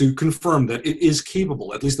to confirm that it is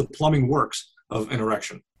capable, at least the plumbing works, of an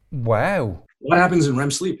erection. Wow. What happens in REM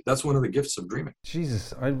sleep? That's one of the gifts of dreaming.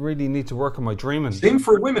 Jesus, I really need to work on my dreaming. Same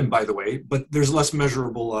for women, by the way, but there's less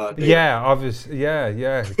measurable data. Yeah, obviously.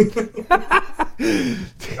 Yeah.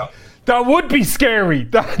 That would be scary.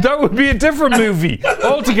 That would be a different movie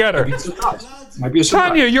altogether. Might be a surprise.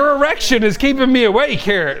 Tanya, your erection is keeping me awake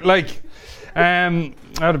here. Like, that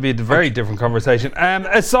would be a very different conversation.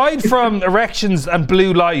 Aside from erections and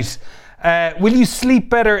blue light, will you sleep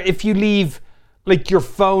better if you leave like your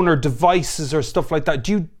phone or devices or stuff like that?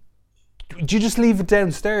 Do you just leave it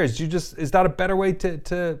downstairs? Is that a better way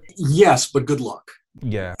to? Yes, but good luck.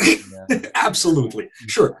 Yeah. Absolutely.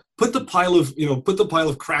 Sure. Put the pile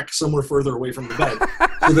of crack somewhere further away from the bed,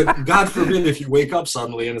 so that God forbid if you wake up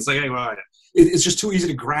suddenly and it's like, hey, well, it's just too easy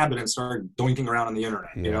to grab it and start doinking around on the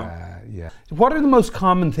internet, you know? Yeah. What are the most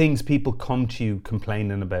common things people come to you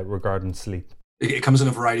complaining about regarding sleep? It comes in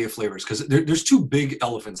a variety of flavors because there's two big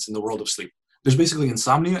elephants in the world of sleep. There's basically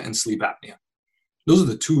insomnia and sleep apnea. Those are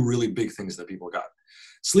the two really big things that people got.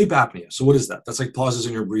 Sleep apnea. So what is that? That's like pauses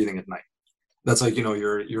in your breathing at night. That's like, you know,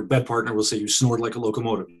 your bed partner will say you snored like a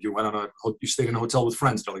locomotive. You stayed in a hotel with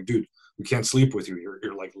friends. They're like, dude, we can't sleep with you.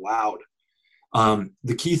 You're like loud.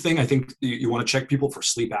 The key thing, I think you want to check people for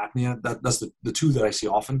sleep apnea. That's the two that I see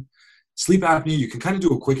often. Sleep apnea, you can kind of do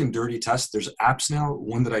a quick and dirty test. There's apps now.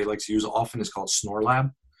 One that I like to use often is called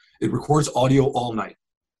SnoreLab. It records audio all night.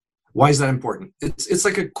 Why is that important? It's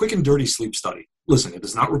like a quick and dirty sleep study. Listen, it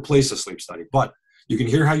does not replace a sleep study, but you can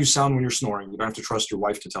hear how you sound when you're snoring. You don't have to trust your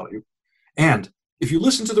wife to tell you. And if you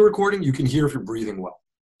listen to the recording, you can hear if you're breathing well,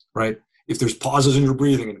 right? If there's pauses in your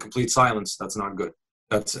breathing and complete silence, that's not good.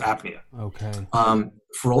 That's apnea. Okay.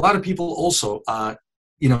 For a lot of people also,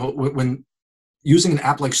 you know, when using an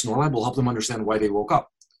app like SnoreLab will help them understand why they woke up.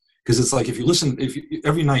 Because it's like, if you listen,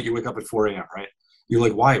 every night you wake up at 4 a.m., right? You're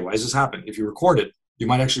like, why does this happen? If you record it, you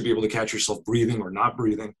might actually be able to catch yourself breathing or not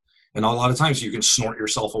breathing. And a lot of times you can snort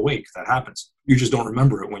yourself awake. That happens. You just don't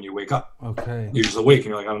remember it when you wake up. Okay. You're just awake and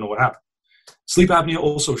you're like, I don't know what happened. Sleep apnea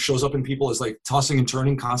also shows up in people as like tossing and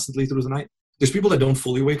turning constantly through the night. There's people that don't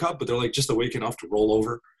fully wake up, but they're like just awake enough to roll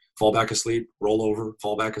over, fall back asleep, roll over,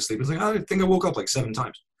 fall back asleep. It's like, I think I woke up like 7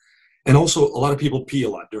 times. And also a lot of people pee a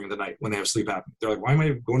lot during the night when they have sleep apnea. They're like, why am I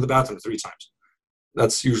going to the bathroom 3 times?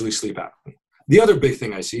 That's usually sleep apnea. The other big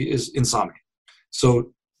thing I see is insomnia.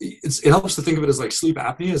 So it helps to think of it as like sleep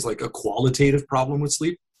apnea is like a qualitative problem with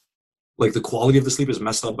sleep. Like the quality of the sleep is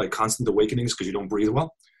messed up by constant awakenings because you don't breathe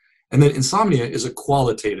well. And then insomnia is a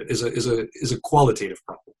qualitative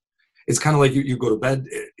problem. It's kind of like you go to bed,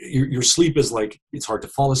 your sleep is like, it's hard to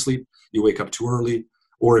fall asleep. You wake up too early,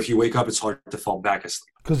 or if you wake up, it's hard to fall back asleep.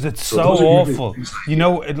 Because it's so awful. You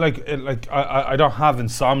know, I don't have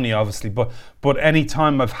insomnia, obviously, but any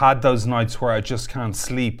time I've had those nights where I just can't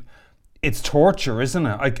sleep, it's torture, isn't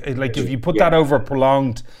it? Like if you put that over a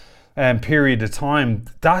prolonged period of time,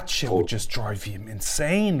 that shit would just drive you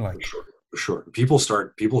insane. Like, for sure. People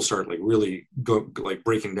start like really like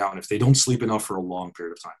breaking down if they don't sleep enough for a long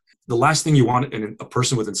period of time. The last thing you want a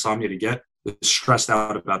person with insomnia to get is stressed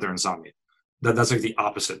out about their insomnia. That's like the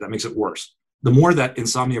opposite. That makes it worse. The more that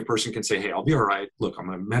insomnia person can say, hey, I'll be all right. Look, I'm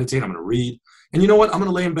going to meditate. I'm going to read. And you know what? I'm going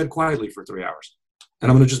to lay in bed quietly for 3 hours. And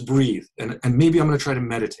I'm going to just breathe. And maybe I'm going to try to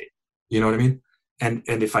meditate. You know what I mean? And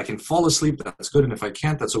if I can fall asleep, that's good. And if I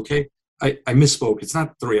can't, that's okay. I misspoke. It's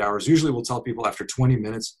not 3 hours. Usually we'll tell people after 20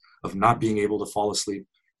 minutes of not being able to fall asleep,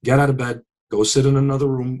 get out of bed, go sit in another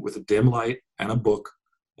room with a dim light and a book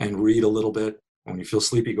and read a little bit. And when you feel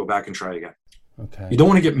sleepy, go back and try again. Okay. You don't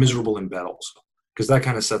want to get miserable in bed also, because that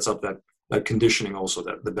kind of sets up that conditioning also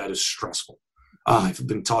that the bed is stressful. I've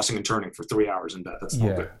been tossing and turning for 3 hours in bed. That's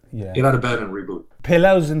no good. Yeah. Get out of bed and reboot.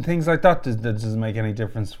 Pillows and things like that, does it make any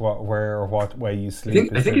difference where or what way you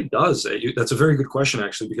sleep? I think it does. That's a very good question,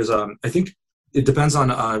 actually, because I think it depends on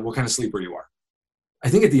what kind of sleeper you are. I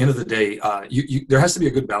think at the end of the day, there has to be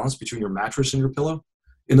a good balance between your mattress and your pillow.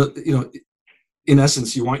 In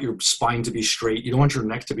essence, you want your spine to be straight. You don't want your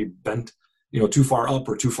neck to be bent, too far up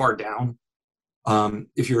or too far down.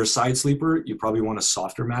 If you're a side sleeper, you probably want a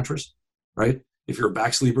softer mattress, right? If you're a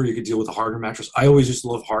back sleeper, you could deal with a harder mattress. I always used to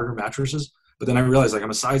love harder mattresses, but then I realized like I'm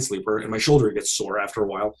a side sleeper and my shoulder gets sore after a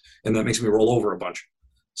while, and that makes me roll over a bunch.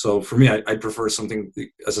 So for me, I prefer something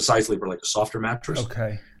as a side sleeper, like a softer mattress.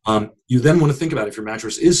 Okay. You then want to think about if your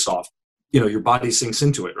mattress is soft, your body sinks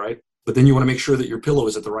into it, right? But then you want to make sure that your pillow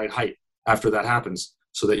is at the right height after that happens,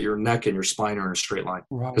 so that your neck and your spine are in a straight line.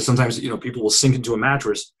 Right. Because sometimes, people will sink into a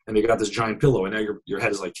mattress and they got this giant pillow and now your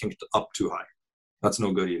head is like kinked up too high. That's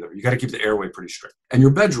no good either. You got to keep the airway pretty straight. And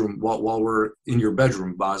your bedroom, while we're in your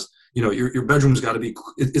bedroom, Baz, your bedroom's got to be,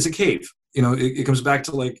 it's a cave. It comes back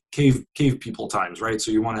to like cave people times, right?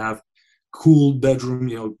 So you want to have cool bedroom,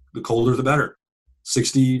 the colder the better.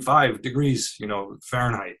 65 degrees,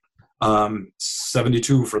 Fahrenheit,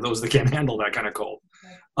 72 for those that can't handle that kind of cold.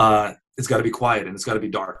 It's got to be quiet and it's got to be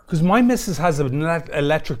dark. Because my missus has an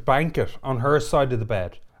electric blanket on her side of the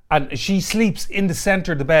bed, and she sleeps in the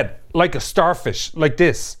center of the bed like a starfish, like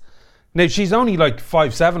this. Now she's only like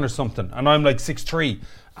 5'7" or something, and I'm like 6'3",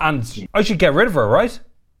 and I should get rid of her, right?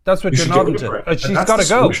 That's what you're nodding to. She's got to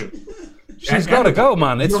go. She's got to go,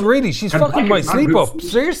 man. It's really, she's fucking my sleep up.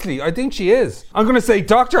 Seriously, I think she is. I'm going to say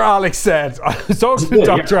Dr. Alex said, I was talking to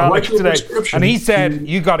Dr. Alex today, and he said,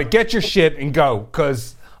 you got to get your shit and go,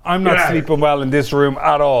 because I'm not sleeping well in this room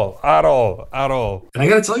at all. And I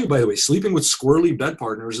got to tell you, by the way, sleeping with squirrely bed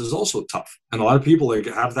partners is also tough. And a lot of people like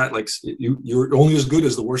have that, like you're only as good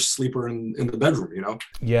as the worst sleeper in the bedroom, you know?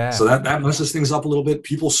 Yeah. So that messes things up a little bit.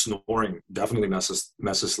 People snoring definitely messes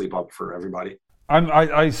sleep up for everybody.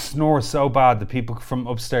 I snore so bad that people from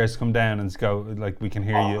upstairs come down and go like, we can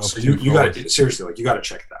hear you. Up so you got to seriously, like, you got to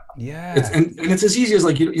check that out. Yeah. And it's as easy as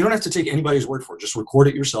like, you don't have to take anybody's word for it. Just record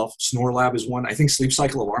it yourself. Snore Lab is one. I think Sleep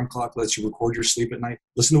Cycle Alarm Clock lets you record your sleep at night.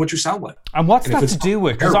 Listen to what you sound like. And what's that to do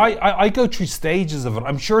with? Because I go through stages of it.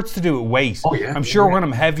 I'm sure it's to do with weight. Oh yeah. I'm sure when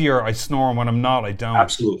I'm heavier, I snore, and when I'm not, I don't.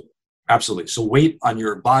 Absolutely. So weight on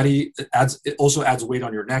your body it also adds weight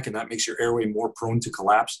on your neck, and that makes your airway more prone to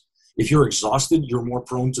collapse. If you're exhausted, you're more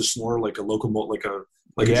prone to snore like a locomotive,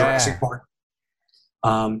 like a Jurassic Park.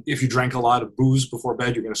 If you drank a lot of booze before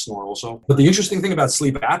bed, you're going to snore also. But the interesting thing about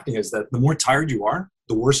sleep apnea is that the more tired you are,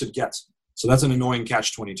 the worse it gets. So that's an annoying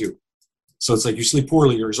catch-22. So it's like you sleep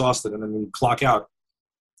poorly, you're exhausted, and then when you clock out.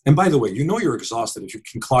 And by the way, you know you're exhausted if you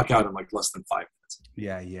can clock out in like less than 5 minutes.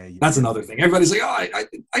 Yeah. That's another thing. Everybody's like, oh,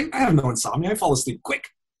 I have no insomnia. I fall asleep quick.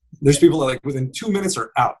 There's people that like within 2 minutes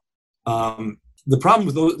are out. The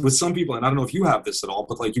problem with some people, and I don't know if you have this at all,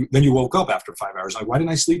 but like then you woke up after 5 hours. Like, why didn't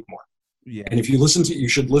I sleep more? Yeah. And if you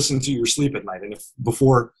should listen to your sleep at night. And if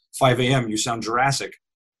before 5 a.m. you sound Jurassic,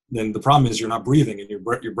 then the problem is you're not breathing, and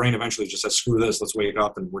your brain eventually just says, screw this, let's wake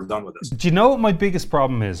up and we're done with this. Do you know what my biggest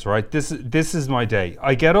problem is, right? This is my day.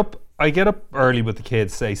 I get up early with the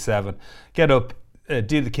kids, say 7. Get up,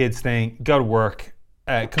 do the kids thing, go to work,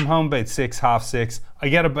 come home about 6, half 6. I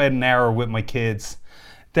get about an hour with my kids.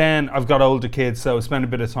 Then I've got older kids, so I spend a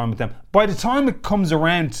bit of time with them. By the time it comes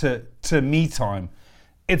around to me time,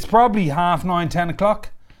 it's probably 9:30, 10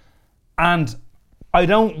 o'clock. And I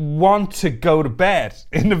don't want to go to bed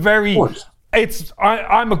in a very...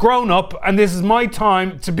 I'm a grown-up, and this is my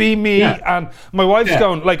time to be me. Yeah. And my wife's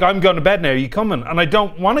going, like, I'm going to bed now. Are you coming? And I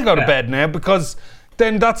don't want to go to bed now because...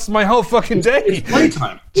 then that's my whole fucking day. It's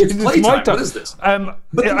playtime. It's playtime. What is this? I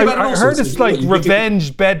heard it's like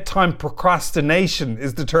revenge bedtime procrastination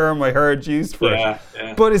is the term I heard used for it.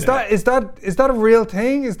 But is that a real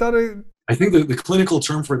thing? Is that a... I think the clinical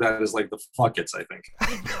term for that is like the fuck it's, I think.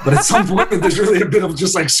 But at some point there's really a bit of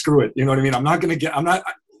just like, screw it. You know what I mean?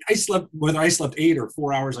 Whether I slept 8 or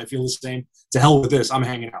 4 hours, I feel the same. To hell with this. I'm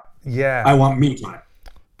hanging out. Yeah. I want me time.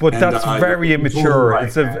 But that's very immature. Right,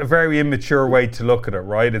 it's a very immature way to look at it,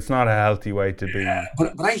 right? It's not a healthy way to be. Yeah,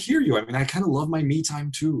 but I hear you. I mean, I kind of love my me time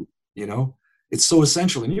too, you know? It's so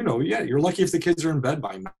essential. And, you're lucky if the kids are in bed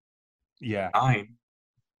by 9.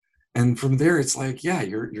 And from there, it's like,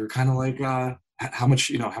 you're kind of like, how much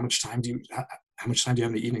time do you have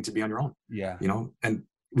in the evening to be on your own? Yeah. And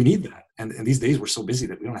we need that. And these days we're so busy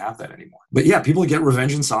that we don't have that anymore. But yeah, people get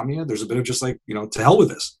revenge insomnia. There's a bit of just like, to hell with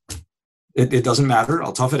this. It doesn't matter.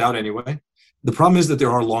 I'll tough it out anyway. The problem is that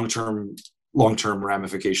there are long-term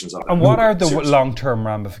ramifications of it. And what are the long-term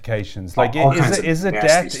ramifications? Like, is it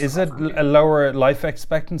death? Is it a lower life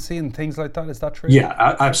expectancy and things like that? Is that true?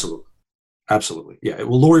 Yeah, absolutely. Yeah, it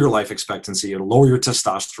will lower your life expectancy. It'll lower your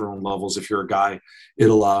testosterone levels if you're a guy.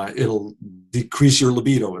 It'll decrease your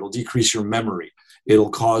libido. It'll decrease your memory.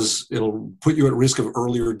 It'll put you at risk of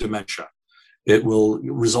earlier dementia. It will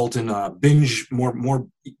result in binge, more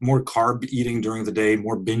carb eating during the day,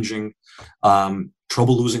 more binging,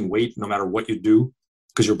 trouble losing weight no matter what you do,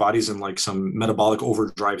 because your body's in like some metabolic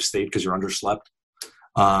overdrive state because you're underslept.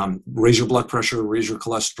 Raise your blood pressure, raise your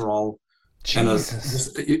cholesterol.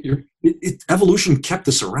 Jesus. And evolution kept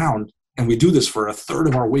this around, and we do this for a third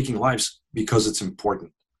of our waking lives because it's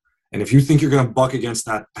important. And if you think you're going to buck against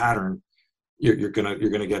that pattern, you're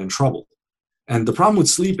gonna get in trouble. And the problem with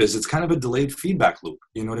sleep is it's kind of a delayed feedback loop.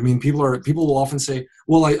 You know what I mean? People will often say,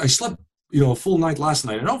 well, I slept, a full night last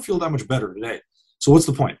night. I don't feel that much better today. So what's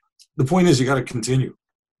the point? The point is you got to continue.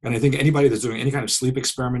 And I think anybody that's doing any kind of sleep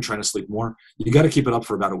experiment, trying to sleep more, you got to keep it up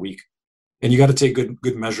for about a week. And you got to take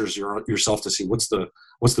good measures yourself to see what's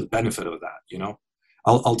the benefit of that.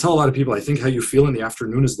 I'll tell a lot of people, I think how you feel in the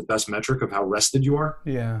afternoon is the best metric of how rested you are.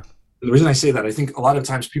 Yeah. The reason I say that, I think a lot of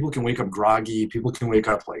times people can wake up groggy, people can wake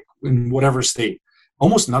up like in whatever state,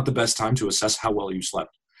 almost not the best time to assess how well you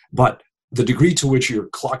slept. But the degree to which you're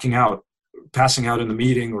clocking out, passing out in the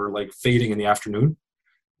meeting or like fading in the afternoon,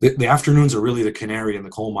 the afternoons are really the canary in the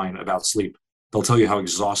coal mine about sleep. They'll tell you how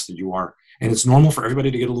exhausted you are. And it's normal for everybody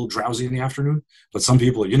to get a little drowsy in the afternoon. But some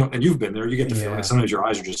people, and you've been there, you get the feeling sometimes your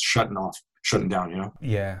eyes are just shutting down,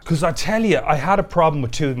 Yeah. Because I tell you, I had a problem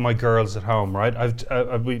with two of my girls at home, right?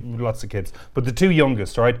 I've lots of kids. But the two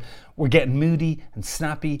youngest, right, were getting moody and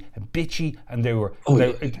snappy and bitchy. And they were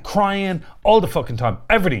crying all the fucking time.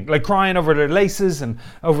 Everything. Like crying over their laces and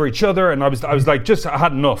over each other. And I was like, I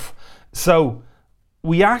had enough. So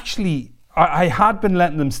we actually... I had been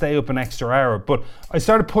letting them stay up an extra hour, but I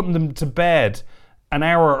started putting them to bed an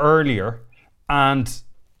hour earlier and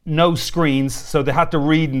no screens, so they had to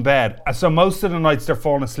read in bed. So most of the nights they're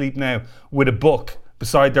falling asleep now with a book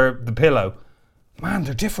beside the pillow. Man,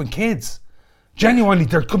 they're different kids. Genuinely,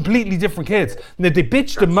 they're completely different kids. Now, they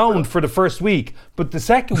bitched and moaned for the first week, but the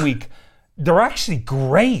second week, they're actually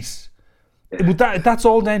great. That's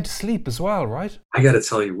all down to sleep as well, right? I got to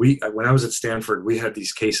tell you, when I was at Stanford, we had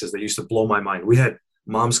these cases that used to blow my mind. We had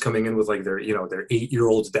moms coming in with like their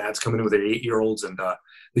 8-year-olds, dads coming in with their 8-year-olds, and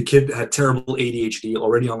the kid had terrible ADHD,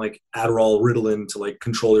 already on like Adderall, Ritalin to like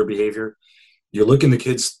control their behavior. You look in the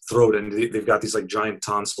kid's throat, and they've got these like giant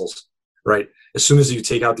tonsils, right? As soon as you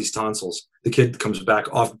take out these tonsils, the kid comes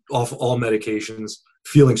back off all medications,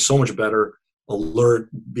 feeling so much better, alert,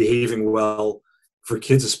 behaving well. For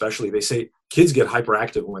kids especially, they say kids get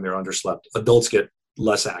hyperactive when they're underslept. Adults get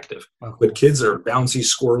less active. Okay. But kids are bouncy,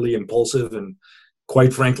 squirrely, impulsive, and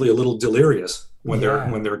quite frankly, a little delirious when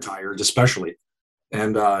they're tired, especially.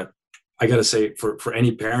 And I got to say, for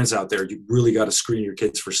any parents out there, you really got to screen your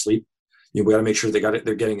kids for sleep. We got to make sure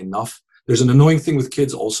they're getting enough. There's an annoying thing with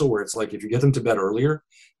kids also, where it's like if you get them to bed earlier,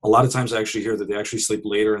 a lot of times I actually hear that they actually sleep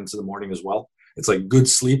later into the morning as well. It's like good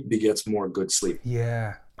sleep begets more good sleep.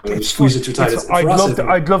 Yeah. When you squeeze it too tight,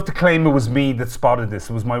 I'd love to claim it was me that spotted this.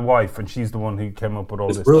 It was my wife, and she's the one who came up with all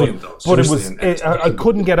this. It's brilliant, though. But I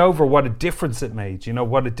couldn't get over what a difference it made.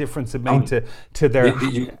 What a difference it made to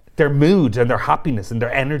their mood and their happiness and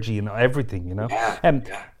their energy and everything.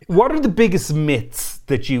 What are the biggest myths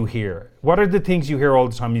that you hear? What are the things you hear all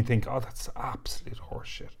the time? You think, oh, that's absolute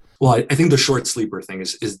horseshit. Well, I think the short sleeper thing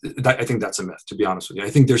is I think that's a myth, to be honest with you.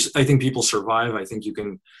 I think people survive. I think you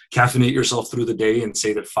can caffeinate yourself through the day and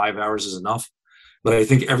say that 5 hours is enough. But I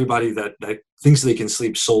think everybody that thinks they can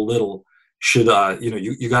sleep so little should,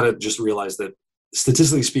 you got to just realize that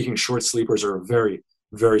statistically speaking, short sleepers are a very,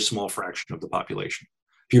 very small fraction of the population.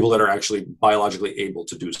 People that are actually biologically able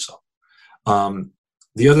to do so.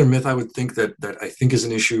 The other myth I would think that I think is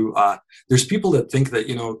an issue, there's people that think that,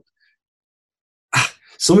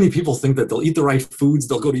 so many people think that they'll eat the right foods,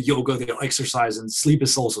 they'll go to yoga, they'll exercise, and sleep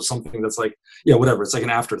is also something that's like, whatever. It's like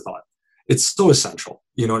an afterthought. It's so essential.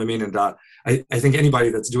 You know what I mean? And I think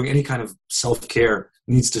anybody that's doing any kind of self-care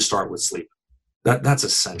needs to start with sleep. That's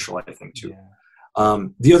essential, I think, too. Yeah.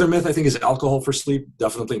 The other myth, I think, is alcohol for sleep.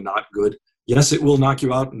 Definitely not good. Yes, it will knock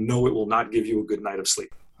you out. No, it will not give you a good night of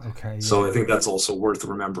sleep. Okay. Yeah. So I think that's also worth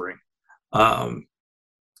remembering. And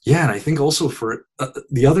I think also for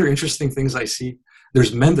the other interesting things I see,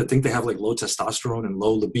 there's men that think they have like low testosterone and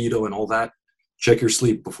low libido and all that. Check your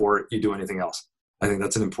sleep before you do anything else. I think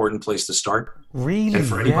that's an important place to start. Really? And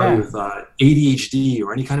for anybody with ADHD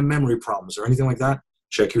or any kind of memory problems or anything like that,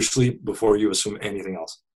 check your sleep before you assume anything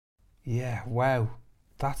else. Yeah, wow.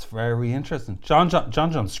 That's very interesting.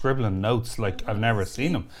 John's scribbling notes like I've never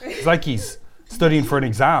seen him. It's like he's studying for an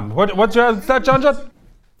exam. What's that, John?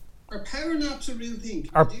 Are power naps a real thing?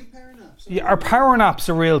 Are power naps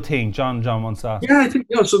a real thing? John wants that. Yeah, I think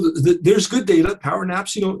so. There's good data. Power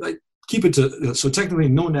naps, keep it to, so technically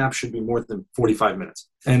no nap should be more than 45 minutes.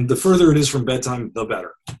 And the further it is from bedtime, the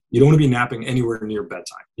better. You don't want to be napping anywhere near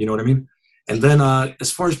bedtime. You know what I mean? And then as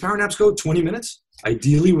far as power naps go, 20 minutes,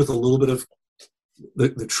 ideally with a little bit of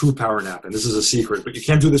the true power nap. And this is a secret, but you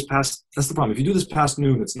can't do this past, that's the problem. If you do this past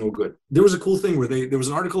noon, it's no good. There was a cool thing where there was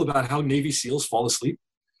an article about how Navy SEALs fall asleep,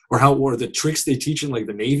 or the tricks they teach in like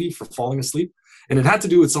the Navy for falling asleep. And it had to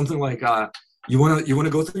do with something like, you want to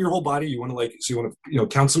go through your whole body. You want to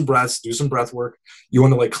count some breaths, do some breath work. You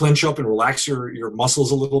want to clench up and relax your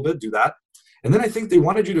muscles a little bit, do that. And then I think they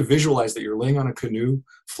wanted you to visualize that you're laying on a canoe,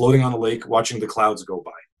 floating on a lake, watching the clouds go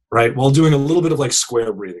by, right? While doing a little bit of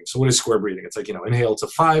square breathing. So what is square breathing? It's inhale to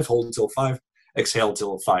 5, hold till 5, exhale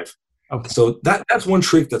till 5. Okay. So that's one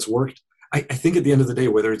trick that's worked. I think at the end of the day,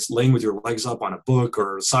 whether it's laying with your legs up on a book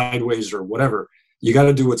or sideways or whatever, you got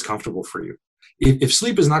to do what's comfortable for you. If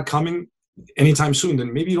sleep is not coming anytime soon,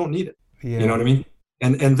 then maybe you don't need it. Yeah. You know what I mean?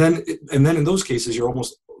 And then in those cases, you're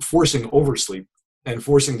almost forcing oversleep, and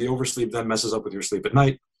forcing the oversleep then messes up with your sleep at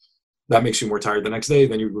night. That makes you more tired the next day.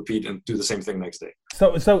 Then you repeat and do the same thing next day.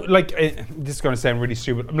 So this is going to sound really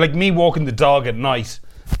stupid. Like me walking the dog at night,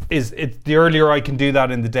 the earlier I can do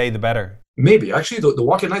that in the day, the better. Maybe actually the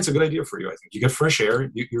walk at night's a good idea for you. I think you get fresh air.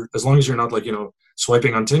 You're as long as you're not like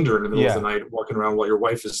swiping on Tinder in the middle of the night, walking around while your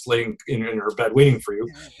wife is laying in her bed waiting for you.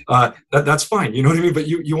 That's fine. You know what I mean? But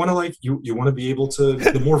you want to you want to be able to.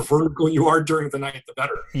 The more vertical you are during the night, the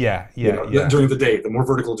better. Yeah. During the day, the more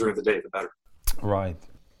vertical during the day, the better. Right.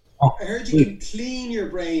 I heard you can clean your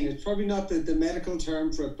brain. It's probably not the medical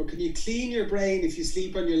term for it, but can you clean your brain if you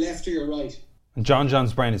sleep on your left or your right?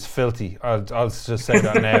 John's brain is filthy. I'll just say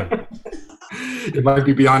that now. It might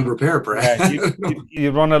be beyond repair, perhaps. Yeah,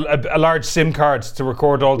 you run a large SIM card to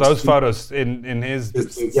record all those photos in his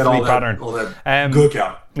sleep pattern. All that gook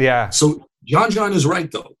out. Yeah. So John is right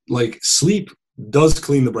though. Like sleep does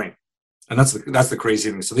clean the brain, and that's the crazy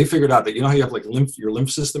thing. So they figured out that how you have like your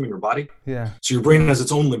lymph system in your body. Yeah. So your brain has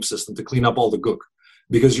its own lymph system to clean up all the gook,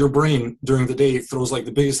 because your brain during the day throws like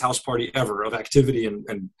the biggest house party ever of activity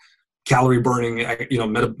and calorie burning,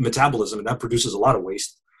 metabolism, and that produces a lot of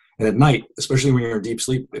waste. And at night, especially when you're in deep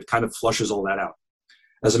sleep, it kind of flushes all that out.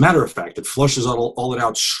 As a matter of fact, it flushes all it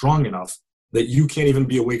out strong enough that you can't even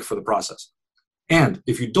be awake for the process. And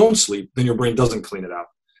if you don't sleep, then your brain doesn't clean it out.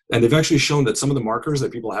 And they've actually shown that some of the markers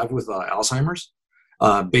that people have with Alzheimer's,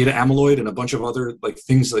 beta amyloid and a bunch of other like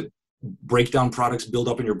things that break down products build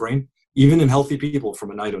up in your brain, even in healthy people from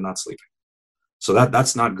a night of not sleeping. So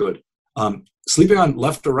that's not good. Sleeping on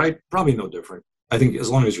left or right, probably no different. I think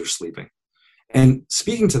as long as you're sleeping. And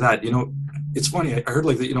speaking to that, it's funny. I heard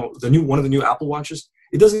like one of the new Apple Watches.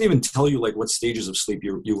 It doesn't even tell you like what stages of sleep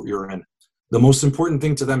you're in. The most important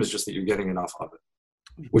thing to them is just that you're getting enough of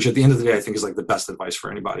it, which at the end of the day, I think is like the best advice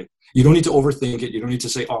for anybody. You don't need to overthink it. You don't need to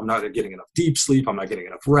say, "Oh, I'm not getting enough deep sleep. I'm not getting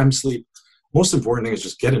enough REM sleep." Most important thing is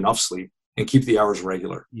just get enough sleep and keep the hours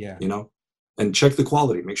regular. Yeah. And check the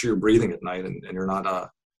quality. Make sure you're breathing at night and you're not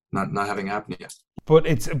having apnea. But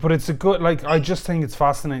it's a good, like, I just think it's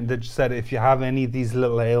fascinating that you said if you have any of these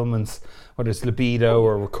little ailments, whether it's libido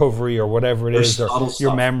or recovery or whatever it is, or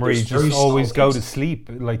your memory, just always go to sleep.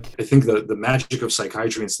 Like, I think the magic of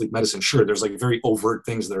psychiatry and sleep medicine, sure, there's like very overt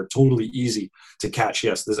things that are totally easy to catch.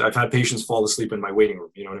 Yes, I've had patients fall asleep in my waiting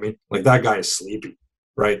room. You know what I mean? Like that guy is sleepy,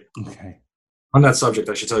 right? Okay. On that subject,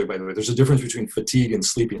 I should tell you, by the way, there's a difference between fatigue and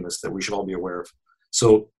sleepiness that we should all be aware of.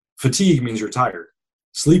 So fatigue means you're tired.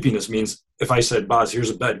 Sleepiness means if I said, "Baz, here's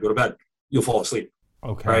a bed, go to bed," you'll fall asleep.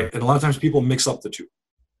 Okay. Right? And a lot of times people mix up the two.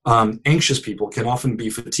 Anxious people can often be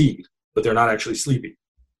fatigued, but they're not actually sleepy.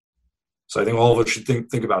 So I think all of us should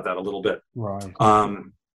think about that a little bit. Right.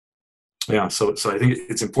 Yeah. So I think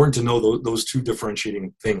it's important to know those two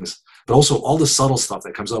differentiating things, but also all the subtle stuff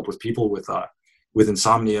that comes up with people with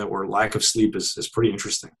insomnia or lack of sleep is pretty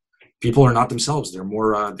interesting. People are not themselves. They're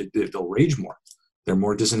more, they'll rage more. They're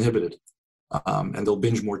more disinhibited. And they'll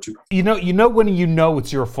binge more too. When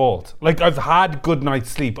it's your fault. Like, I've had good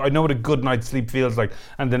night's sleep. I know what a good night's sleep feels like.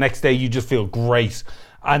 And the next day you just feel great.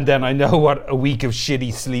 And then I know what a week of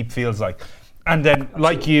shitty sleep feels like. And then,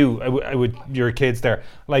 like you, with your kids there,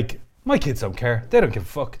 like, my kids don't care. They don't give a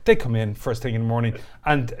fuck. They come in first thing in the morning.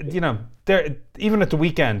 And, they're even at the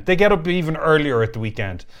weekend. They get up even earlier at the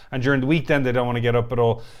weekend. And during the weekend, they don't want to get up at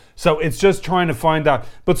all. So it's just trying to find that.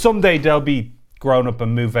 But someday they'll be grown up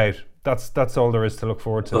and move out. That's all there is to look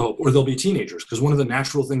forward to. Or they'll be teenagers, because one of the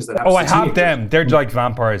natural things that happens. Oh, I have them. They're like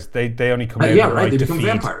vampires. They only come out. Yeah, right. They become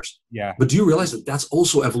vampires. Yeah. But do you realize that that's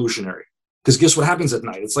also evolutionary? Because guess what happens at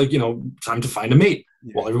night? It's like, time to find a mate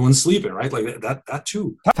while everyone's sleeping, right? Like that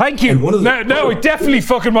too. Thank you. No, I definitely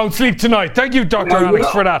fucking won't sleep tonight. Thank you, Dr. Alex,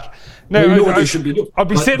 for that. No, you know what they should be doing. I'll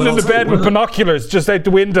be sitting in the bed with binoculars just out the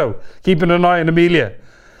window, keeping an eye on Amelia.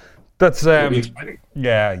 That's yeah.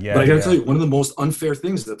 But I gotta tell you, one of the most unfair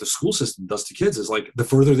things that the school system does to kids is like the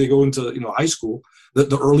further they go into high school,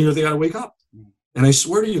 the earlier they gotta wake up. And I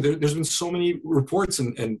swear to you, there's been so many reports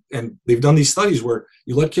and they've done these studies where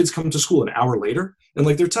you let kids come to school an hour later and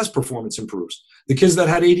like their test performance improves. The kids that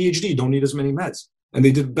had ADHD don't need as many meds, and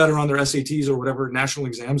they did better on their SATs or whatever national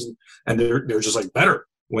exams, and they're just like better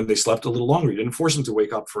when they slept a little longer. You didn't force them to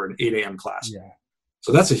wake up for an 8 a.m. class. Yeah.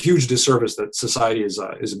 So that's a huge disservice that society is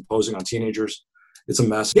imposing on teenagers. It's a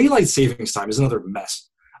mess. Daylight savings time is another mess.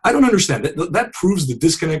 I don't understand that proves the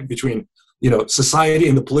disconnect between society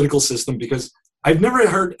and the political system, because I've never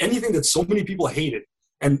heard anything that so many people hated,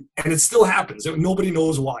 and it still happens. Nobody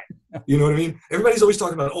knows why. You know what I mean? Everybody's always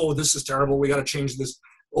talking about, oh, this is terrible, we got to change this.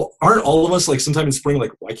 Well, aren't all of us like sometime in spring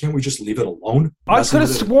like, why can't we just leave it alone? I could have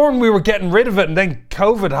sworn we were getting rid of it, and then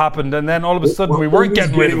COVID happened, and then all of a sudden we weren't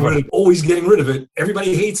getting rid of it. Always getting rid of it.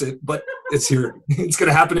 Everybody hates it, but it's here. It's going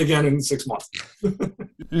to happen again in 6 months.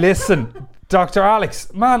 Listen, Dr.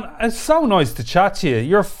 Alex, man, it's so nice to chat to you.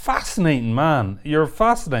 You're a fascinating man. You're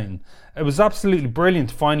fascinating. It was absolutely brilliant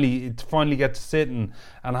to finally get to sit and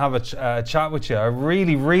have a chat with you.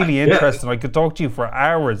 Really interesting. I could talk to you for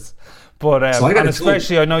hours. But and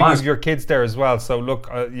especially, I know you have your kids there as well. So look,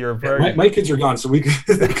 you're very. My kids are gone, so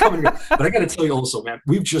they're coming. But I got to tell you also, man,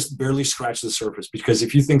 we've just barely scratched the surface. Because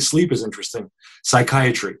if you think sleep is interesting,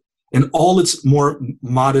 psychiatry in all its more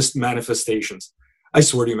modest manifestations, I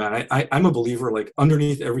swear to you, man, I'm a believer. Like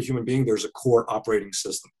underneath every human being, there's a core operating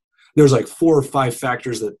system. There's like 4 or 5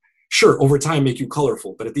 factors that, sure, over time make you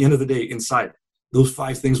colorful, but at the end of the day, inside, those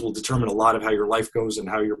 5 things will determine a lot of how your life goes and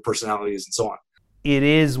how your personality is, and so on. It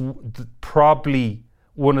is probably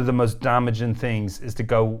one of the most damaging things is to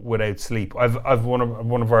go without sleep. I've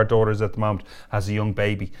one of our daughters at the moment has a young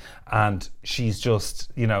baby, and she's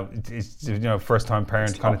just it's first time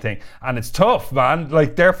parent kind of thing, and it's tough, man.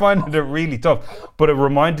 Like they're finding it really tough. But it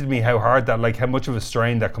reminded me how hard that, like how much of a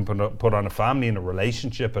strain that can put on a family and a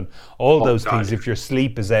relationship and all those things. If your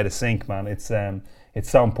sleep is out of sync, man, it's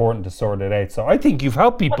so important to sort it out. So I think you've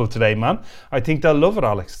helped people today, man. I think they'll love it,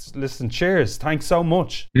 Alex. Listen, cheers. Thanks so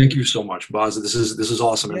much. Thank you so much, Baz. This is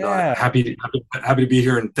awesome. And happy to be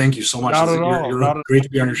here. And thank you so much. You're great to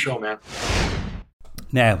be on your show, man.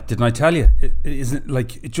 Now, didn't I tell you? Isn't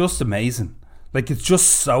like it's just amazing? Like it's just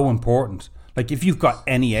so important. Like if you've got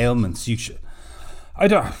any ailments, you should. How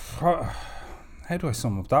do I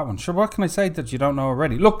sum up that one? Sure, what can I say that you don't know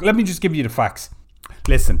already? Look, let me just give you the facts.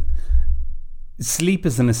 Listen. Sleep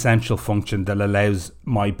is an essential function that allows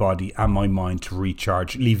my body and my mind to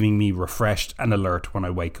recharge, leaving me refreshed and alert when I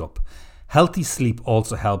wake up. Healthy sleep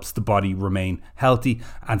also helps the body remain healthy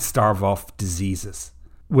and starve off diseases.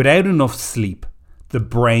 Without enough sleep, the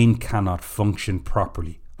brain cannot function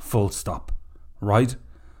properly. Full stop. Right?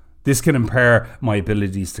 This can impair my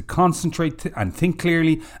abilities to concentrate and think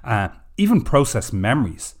clearly, even process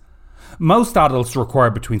memories. Most adults require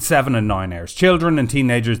between 7 and 9 hours. Children and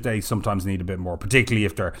teenagers, they sometimes need a bit more, particularly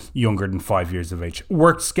if they're younger than 5 years of age.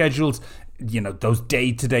 Work schedules, those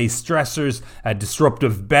day-to-day stressors, a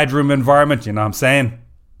disruptive bedroom environment, you know what I'm saying?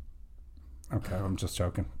 Okay, I'm just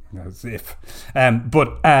joking. As if.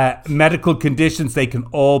 But medical conditions, they can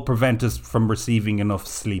all prevent us from receiving enough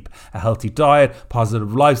sleep. A healthy diet,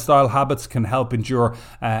 positive lifestyle habits can help ensure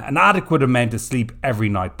an adequate amount of sleep every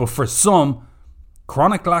night. But for some,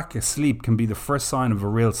 chronic lack of sleep can be the first sign of a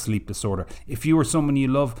real sleep disorder. If you or someone you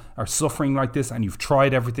love are suffering like this and you've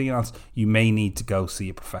tried everything else, you may need to go see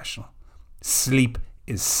a professional. Sleep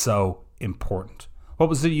is so important. What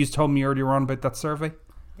was it you told me earlier on about that survey?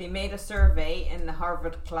 They made a survey in the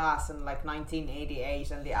Harvard class in like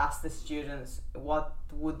 1988, and they asked the students what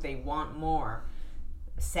would they want more,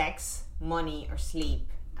 sex, money or sleep,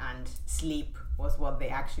 and sleep was what they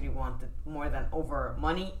actually wanted more than over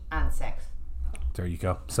money and sex. There you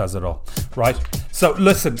go. Says it all. Right. So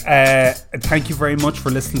listen, thank you very much for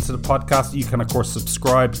listening to the podcast. You can, of course,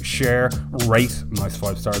 subscribe, share, rate. Nice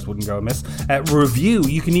 5 stars wouldn't go amiss. Review.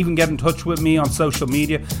 You can even get in touch with me on social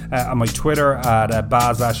media, on my Twitter at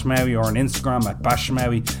Baz Ashmawy or on Instagram at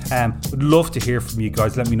Bashmawy. Would love to hear from you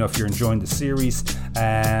guys. Let me know if you're enjoying the series.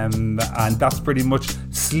 And that's pretty much.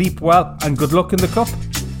 Sleep well and good luck in the cup.